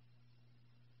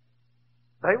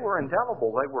 they were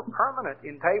indelible. They were permanent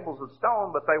in tables of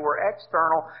stone, but they were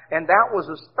external, and that was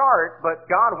a start, but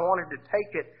God wanted to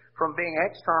take it from being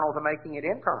external to making it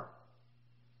internal.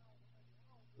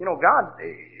 You know, God,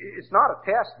 it's not a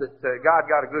test that God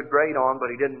got a good grade on,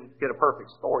 but He didn't get a perfect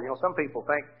score. You know, some people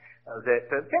think that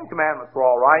the Ten Commandments were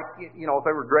all right. You know, if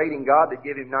they were grading God, they'd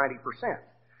give Him 90%.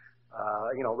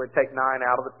 You know, they'd take 9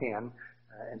 out of the 10.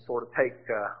 And sort of take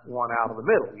one out of the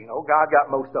middle. You know, God got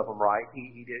most of them right.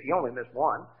 He only missed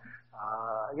one.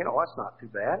 You know, that's not too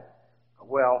bad.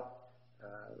 Well,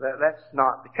 that's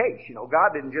not the case. You know,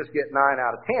 God didn't just get 9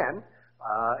 out of 10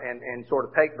 and sort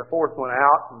of take the fourth one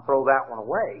out and throw that one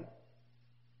away.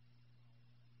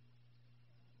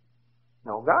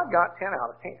 No, God got 10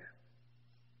 out of 10.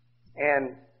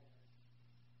 And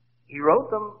He wrote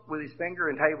them with His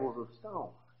finger in tables of stone.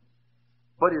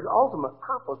 But His ultimate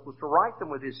purpose was to write them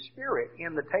with His Spirit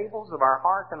in the tables of our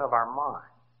heart and of our mind.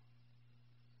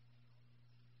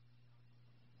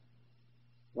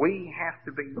 We have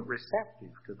to be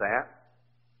receptive to that.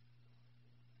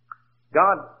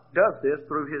 God does this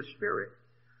through His Spirit.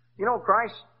 You know,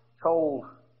 Christ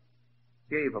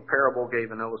gave a parable,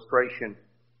 gave an illustration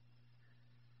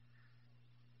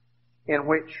in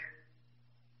which,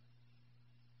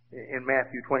 in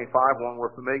Matthew 25, one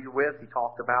we're familiar with, He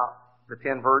talked about the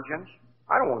 10 virgins.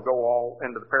 I don't want to go all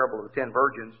into the parable of the 10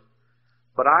 virgins,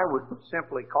 but I would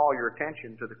simply call your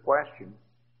attention to the question,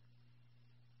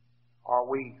 are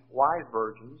we wise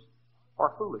virgins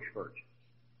or foolish virgins?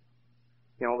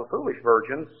 You know, the foolish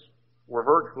virgins were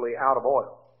virtually out of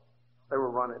oil. They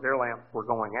were running, their lamps were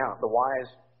going out. The wise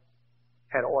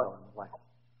had oil in the lamp.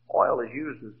 Oil is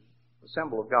used as a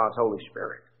symbol of God's Holy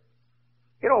Spirit.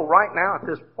 You know, right now at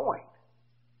this point,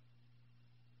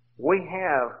 we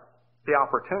have the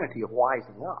opportunity of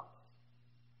wising up.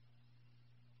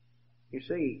 You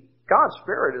see, God's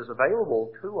Spirit is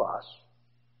available to us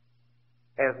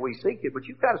as we seek it, but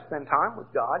you've got to spend time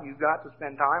with God. You've got to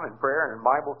spend time in prayer and in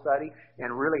Bible study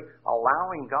and really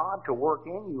allowing God to work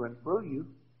in you and through you.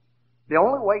 The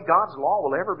only way God's law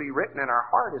will ever be written in our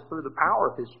heart is through the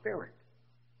power of His Spirit.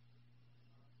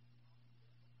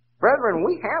 Brethren,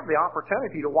 we have the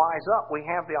opportunity to wise up. We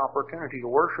have the opportunity to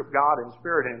worship God in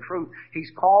spirit and in truth. He's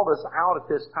called us out at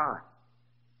this time.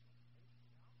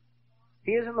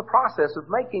 He is in the process of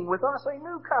making with us a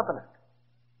new covenant.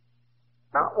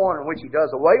 Not one in which He does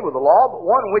away with the law, but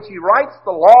one in which He writes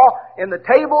the law in the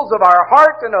tables of our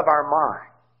heart and of our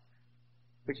mind.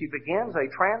 Which He begins a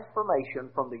transformation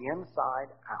from the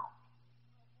inside out.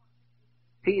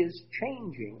 He is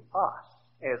changing us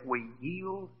as we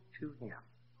yield to Him.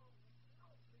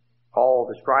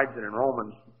 Paul describes it in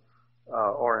Romans,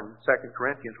 or in 2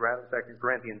 Corinthians,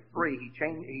 3.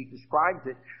 He describes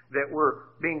it that we're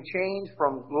being changed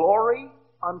from glory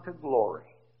unto glory.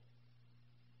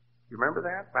 You remember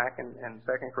that? Back in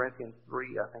 2 Corinthians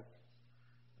 3, I think,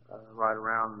 right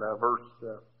around verse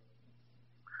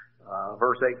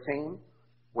 18.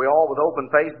 We all with open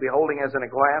face, beholding as in a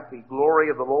glass the glory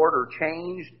of the Lord, are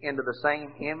changed into the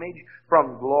same image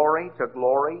from glory to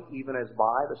glory, even as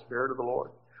by the Spirit of the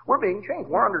Lord. We're being changed.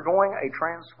 We're undergoing a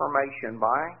transformation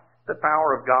by the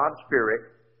power of God's Spirit.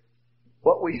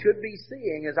 What we should be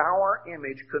seeing is our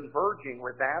image converging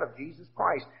with that of Jesus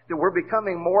Christ. That we're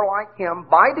becoming more like Him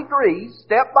by degrees,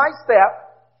 step by step.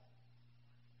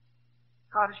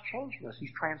 God is changing us.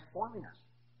 He's transforming us.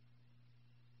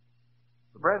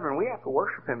 But brethren, we have to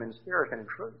worship Him in spirit and in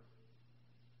truth.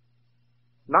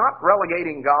 Not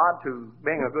relegating God to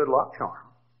being a good luck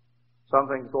charm.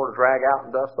 Something to sort of drag out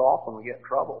and dust off when we get in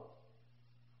trouble.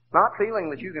 Not feeling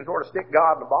that you can sort of stick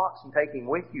God in a box and take Him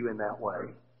with you in that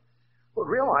way. But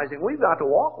realizing we've got to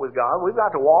walk with God. We've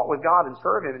got to walk with God and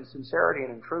serve Him in sincerity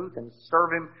and in truth and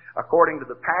serve Him according to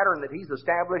the pattern that He's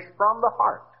established from the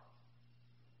heart.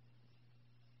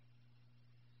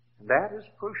 And that is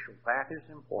crucial. That is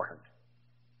important.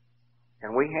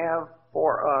 And we have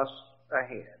for us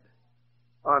ahead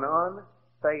an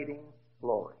unfading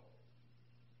glory.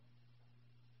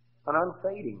 An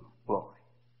unfading glory.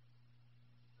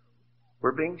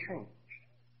 We're being changed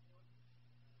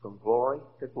from glory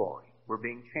to glory. We're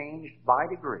being changed by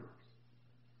degrees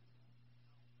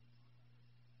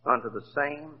unto the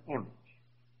same image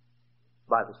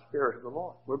by the Spirit of the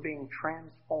Lord. We're being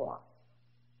transformed.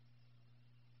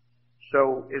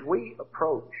 So as we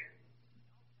approach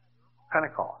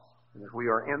Pentecost, and as we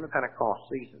are in the Pentecost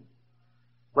season,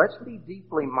 let's be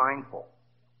deeply mindful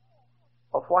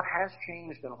of what has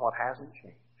changed and what hasn't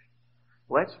changed.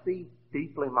 Let's be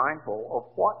deeply mindful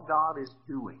of what God is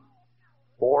doing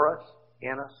for us,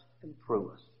 in us, and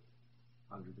through us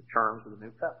under the terms of the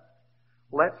New Covenant.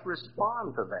 Let's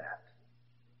respond to that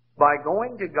by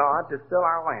going to God to fill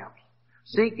our lamps,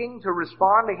 seeking to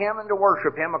respond to Him and to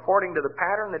worship Him according to the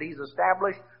pattern that He's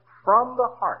established from the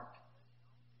heart.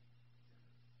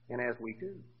 And as we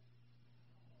do,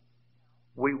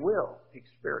 we will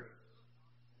experience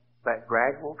that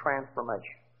gradual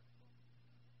transformation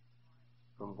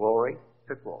from glory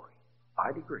to glory,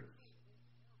 by degrees,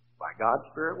 by God's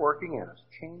Spirit working in us,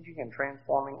 changing and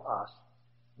transforming us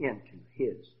into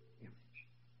His